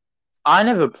 I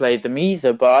never played them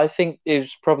either, but I think it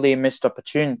was probably a missed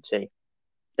opportunity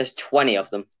There's 20 of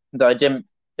them. that I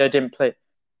didn't play.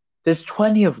 There's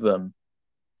 20 of them.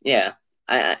 Yeah,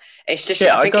 it's just. Shit,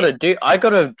 I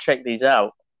gotta check these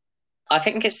out. I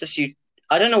think it's just you.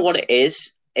 I don't know what it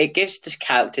is. It gives just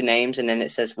character names and then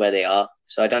it says where they are.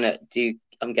 So I don't know.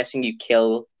 I'm guessing you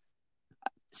kill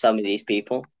some of these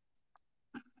people,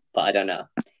 but I don't know.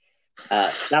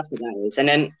 That's what that is, and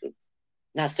then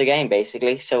that's the game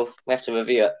basically. So we have to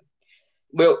review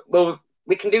it.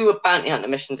 We can do bounty hunter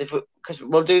missions because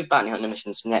we'll do bounty hunter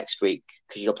missions next week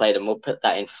because you'll play them. We'll put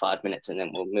that in for 5 minutes and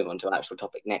then we'll move on to our actual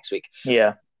topic next week.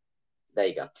 Yeah. There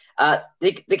you go.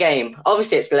 The game,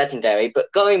 obviously it's legendary,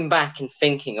 but going back and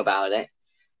thinking about it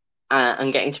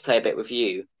and getting to play a bit with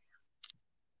you,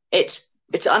 it's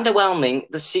It's underwhelming.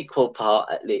 The sequel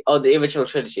part, at least, or the original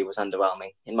trilogy, was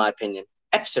underwhelming, in my opinion.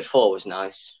 Episode 4 was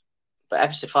nice, but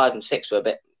episode 5 and 6 were a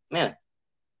bit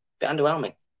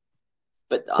underwhelming.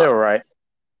 But They're all right.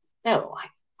 no,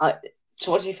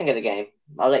 so what do you think of the game?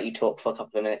 I'll let you talk for a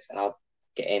couple of minutes, and I'll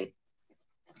get in.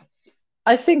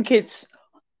 I think it's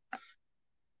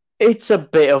a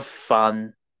bit of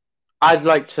fun. That's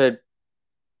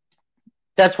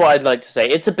what I'd like to say.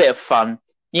 It's a bit of fun.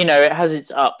 You know, it has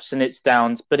its ups and its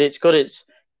downs, but it's got its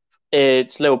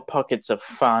little pockets of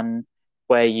fun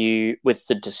where with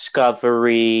the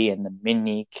discovery and the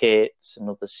mini kits and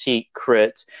all the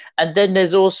secrets. And then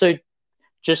there's also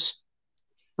just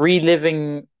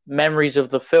reliving memories of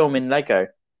the film in Lego.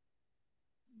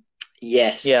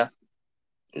 Yes. Yeah.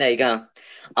 There you go.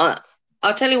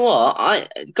 I'll tell you what,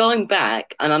 going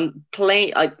back and I'm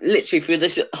playing, literally through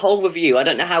this whole review, I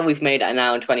don't know how we've made it an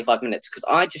hour and 25 minutes because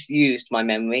I just used my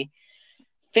memory.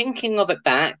 Thinking of it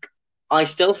back, I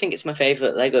still think it's my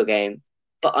favourite Lego game,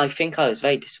 but I think I was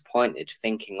very disappointed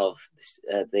thinking of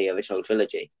the original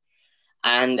trilogy.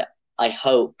 And I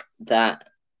hope that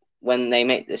when they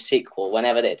make the sequel,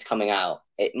 whenever it's coming out,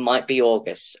 it might be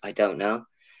August, I don't know.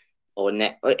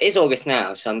 It is August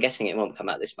now, so I'm guessing it won't come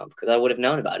out this month because I would have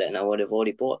known about it and I would have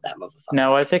already bought that motherfucker.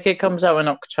 No, I think it comes out in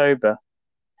October.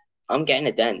 I'm getting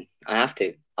it then. I have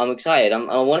to. I'm excited. I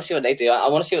want to see what they do. I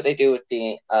want to see what they do with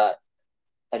the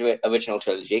original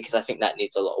trilogy because I think that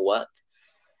needs a lot of work.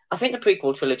 I think the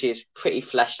prequel trilogy is pretty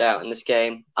fleshed out in this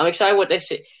game. I'm excited what they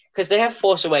see because they have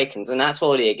Force Awakens and that's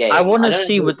already a game. I want to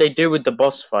see what they do with the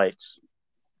boss fights.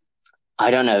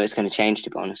 I don't know if it's going to change, to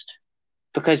be honest.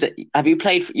 Because you've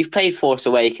played Force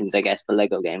Awakens, I guess, the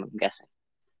Lego game, I'm guessing.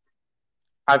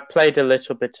 I've played a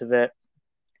little bit of it.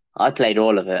 I played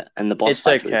all of it, and the boss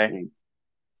fights It's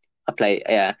okay.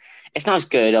 Yeah. It's not as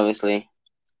good, obviously.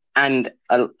 And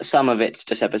some of it's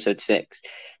just episode 6.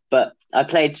 But I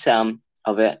played some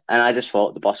of it, and I just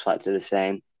thought the boss fights are the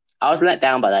same. I was let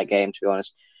down by that game, to be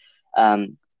honest.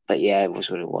 But yeah, it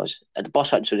was what it was. The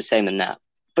boss fights were the same in that.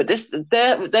 But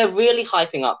they're really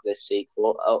hyping up this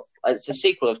sequel. It's a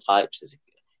sequel of types. It's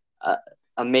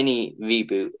a mini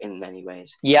reboot in many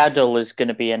ways. Yaddle is going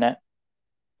to be in it.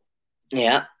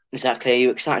 Yeah, exactly. Are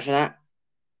you excited for that?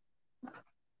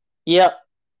 Yep.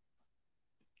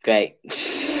 Great.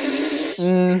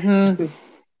 Mm-hmm.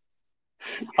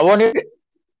 I wonder.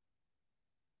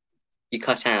 You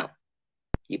cut out,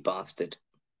 you bastard.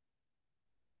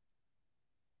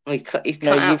 Oh, he's cut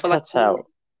No, out you for cut out.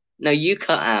 No, you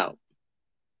cut out.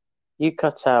 You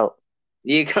cut out.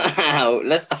 You cut out.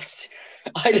 Let's not.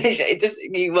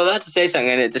 You were about to say something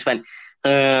and it just went,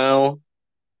 oh.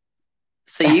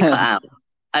 So you cut out.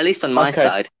 At least on my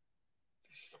side.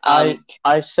 I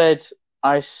said,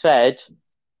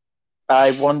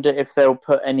 I wonder if they'll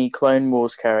put any Clone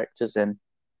Wars characters in.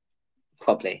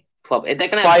 Probably. They're going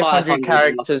to have 500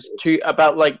 characters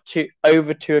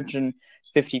over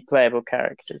 250 playable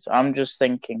characters. I'm just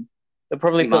thinking. They'll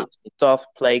probably put Darth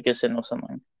Plagueis in or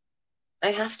something.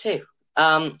 They have to.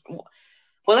 Well,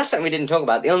 that's something we didn't talk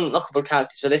about. The unlockable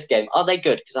characters for this game, are they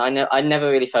good? Because I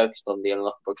never really focused on the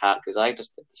unlockable characters. I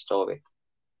just did the story.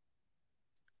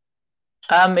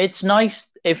 It's nice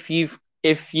if you've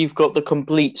got the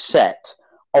complete set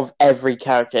of every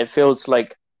character. It feels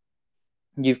like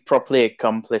you've properly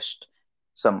accomplished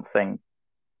something.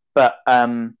 But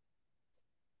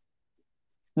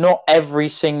not every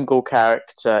single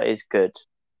character is good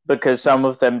because some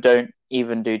of them don't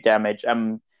even do damage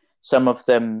and some of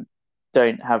them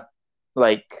don't have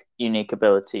like unique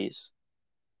abilities.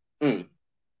 Well,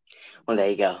 there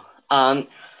you go. I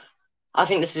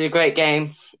think this is a great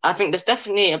game. I think there's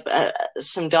definitely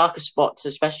some darker spots,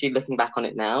 especially looking back on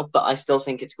it now, but I still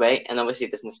think it's great. And obviously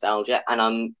there's nostalgia, and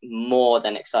I'm more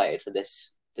than excited for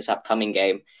this upcoming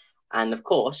game. And of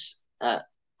course,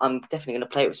 I'm definitely going to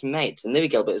play it with some mates. And Louis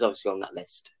Gilbert is obviously on that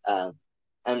list. And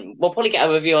we'll probably get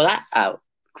a review of that out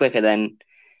quicker than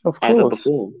ever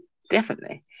before.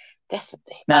 Definitely.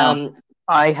 Now,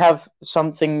 I have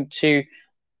something to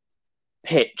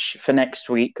pitch for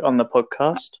next week on the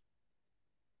podcast.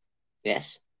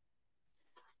 Yes.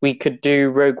 We could do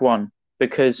Rogue One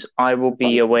because I will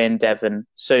be away in Devon.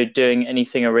 So doing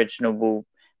anything original will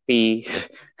be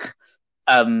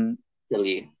hard.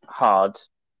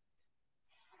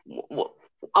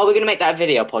 Are we going to make that a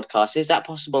video podcast? Is that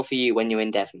possible for you when you're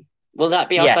in Devon? Will that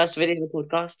be our first video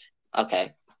podcast?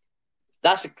 Okay.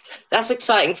 That's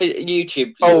exciting for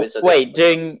YouTube viewers. That's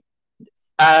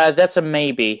a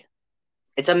maybe.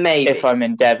 It's a maybe. If I'm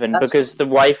in Devon, because the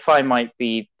Wi-Fi might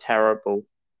be terrible.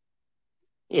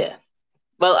 Yeah.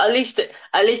 Well, at least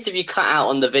if you cut out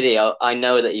on the video, I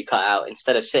know that you cut out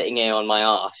instead of sitting here on my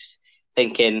arse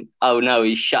thinking, "Oh no,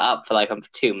 he's shut up for like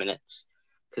 2 minutes,"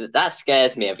 because that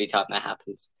scares me every time that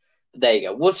happens. But there you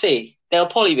go. We'll see. There'll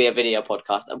probably be a video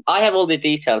podcast. I have all the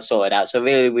details sorted out, so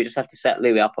really we just have to set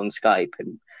Louis up on Skype,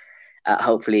 and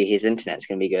hopefully his internet's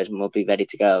going to be good, and we'll be ready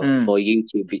to go for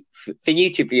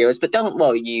YouTube viewers. But don't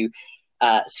worry, you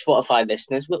Spotify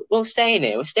listeners. We'll stay in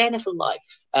here. We're staying here for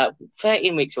life.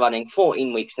 13 weeks running,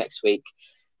 14 weeks next week.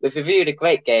 We've reviewed a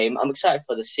great game. I'm excited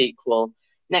for the sequel.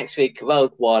 Next week,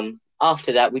 Rogue One.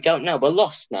 After that, we don't know. We're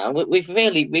lost now. We've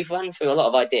run through a lot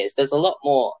of ideas. There's a lot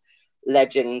more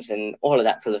legends and all of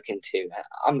that to look into.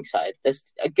 I'm excited.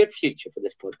 There's a good future for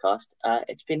this podcast.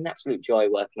 It's been an absolute joy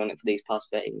working on it for these past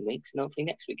 13 weeks, and hopefully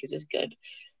next week is as good.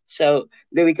 So,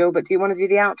 Louis Gilbert, do you want to do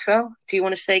the outro? Do you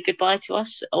want to say goodbye to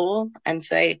us all and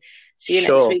say see you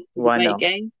next week for a great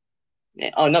game?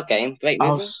 Oh, not game, great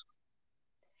movie.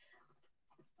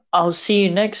 I'll see you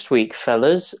next week,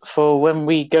 fellas, for when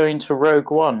we go into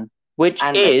Rogue One, which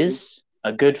is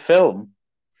a good film.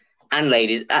 And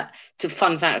ladies,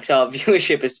 fun fact: our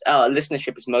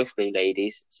listenership is mostly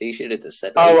ladies, so you should have just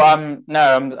said.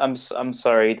 Ladies. I'm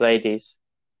sorry, ladies.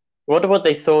 What about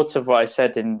they thought of what I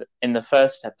said in the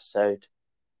first episode?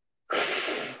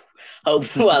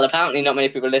 Well, apparently not many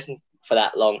people listen for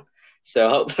that long, so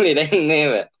hopefully they didn't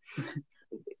hear it.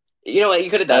 You know what you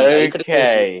could have done?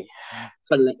 Okay.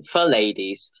 For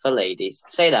ladies.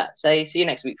 Say that. Say see you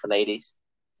next week for ladies,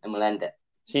 and we'll end it.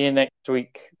 See you next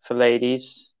week for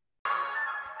ladies.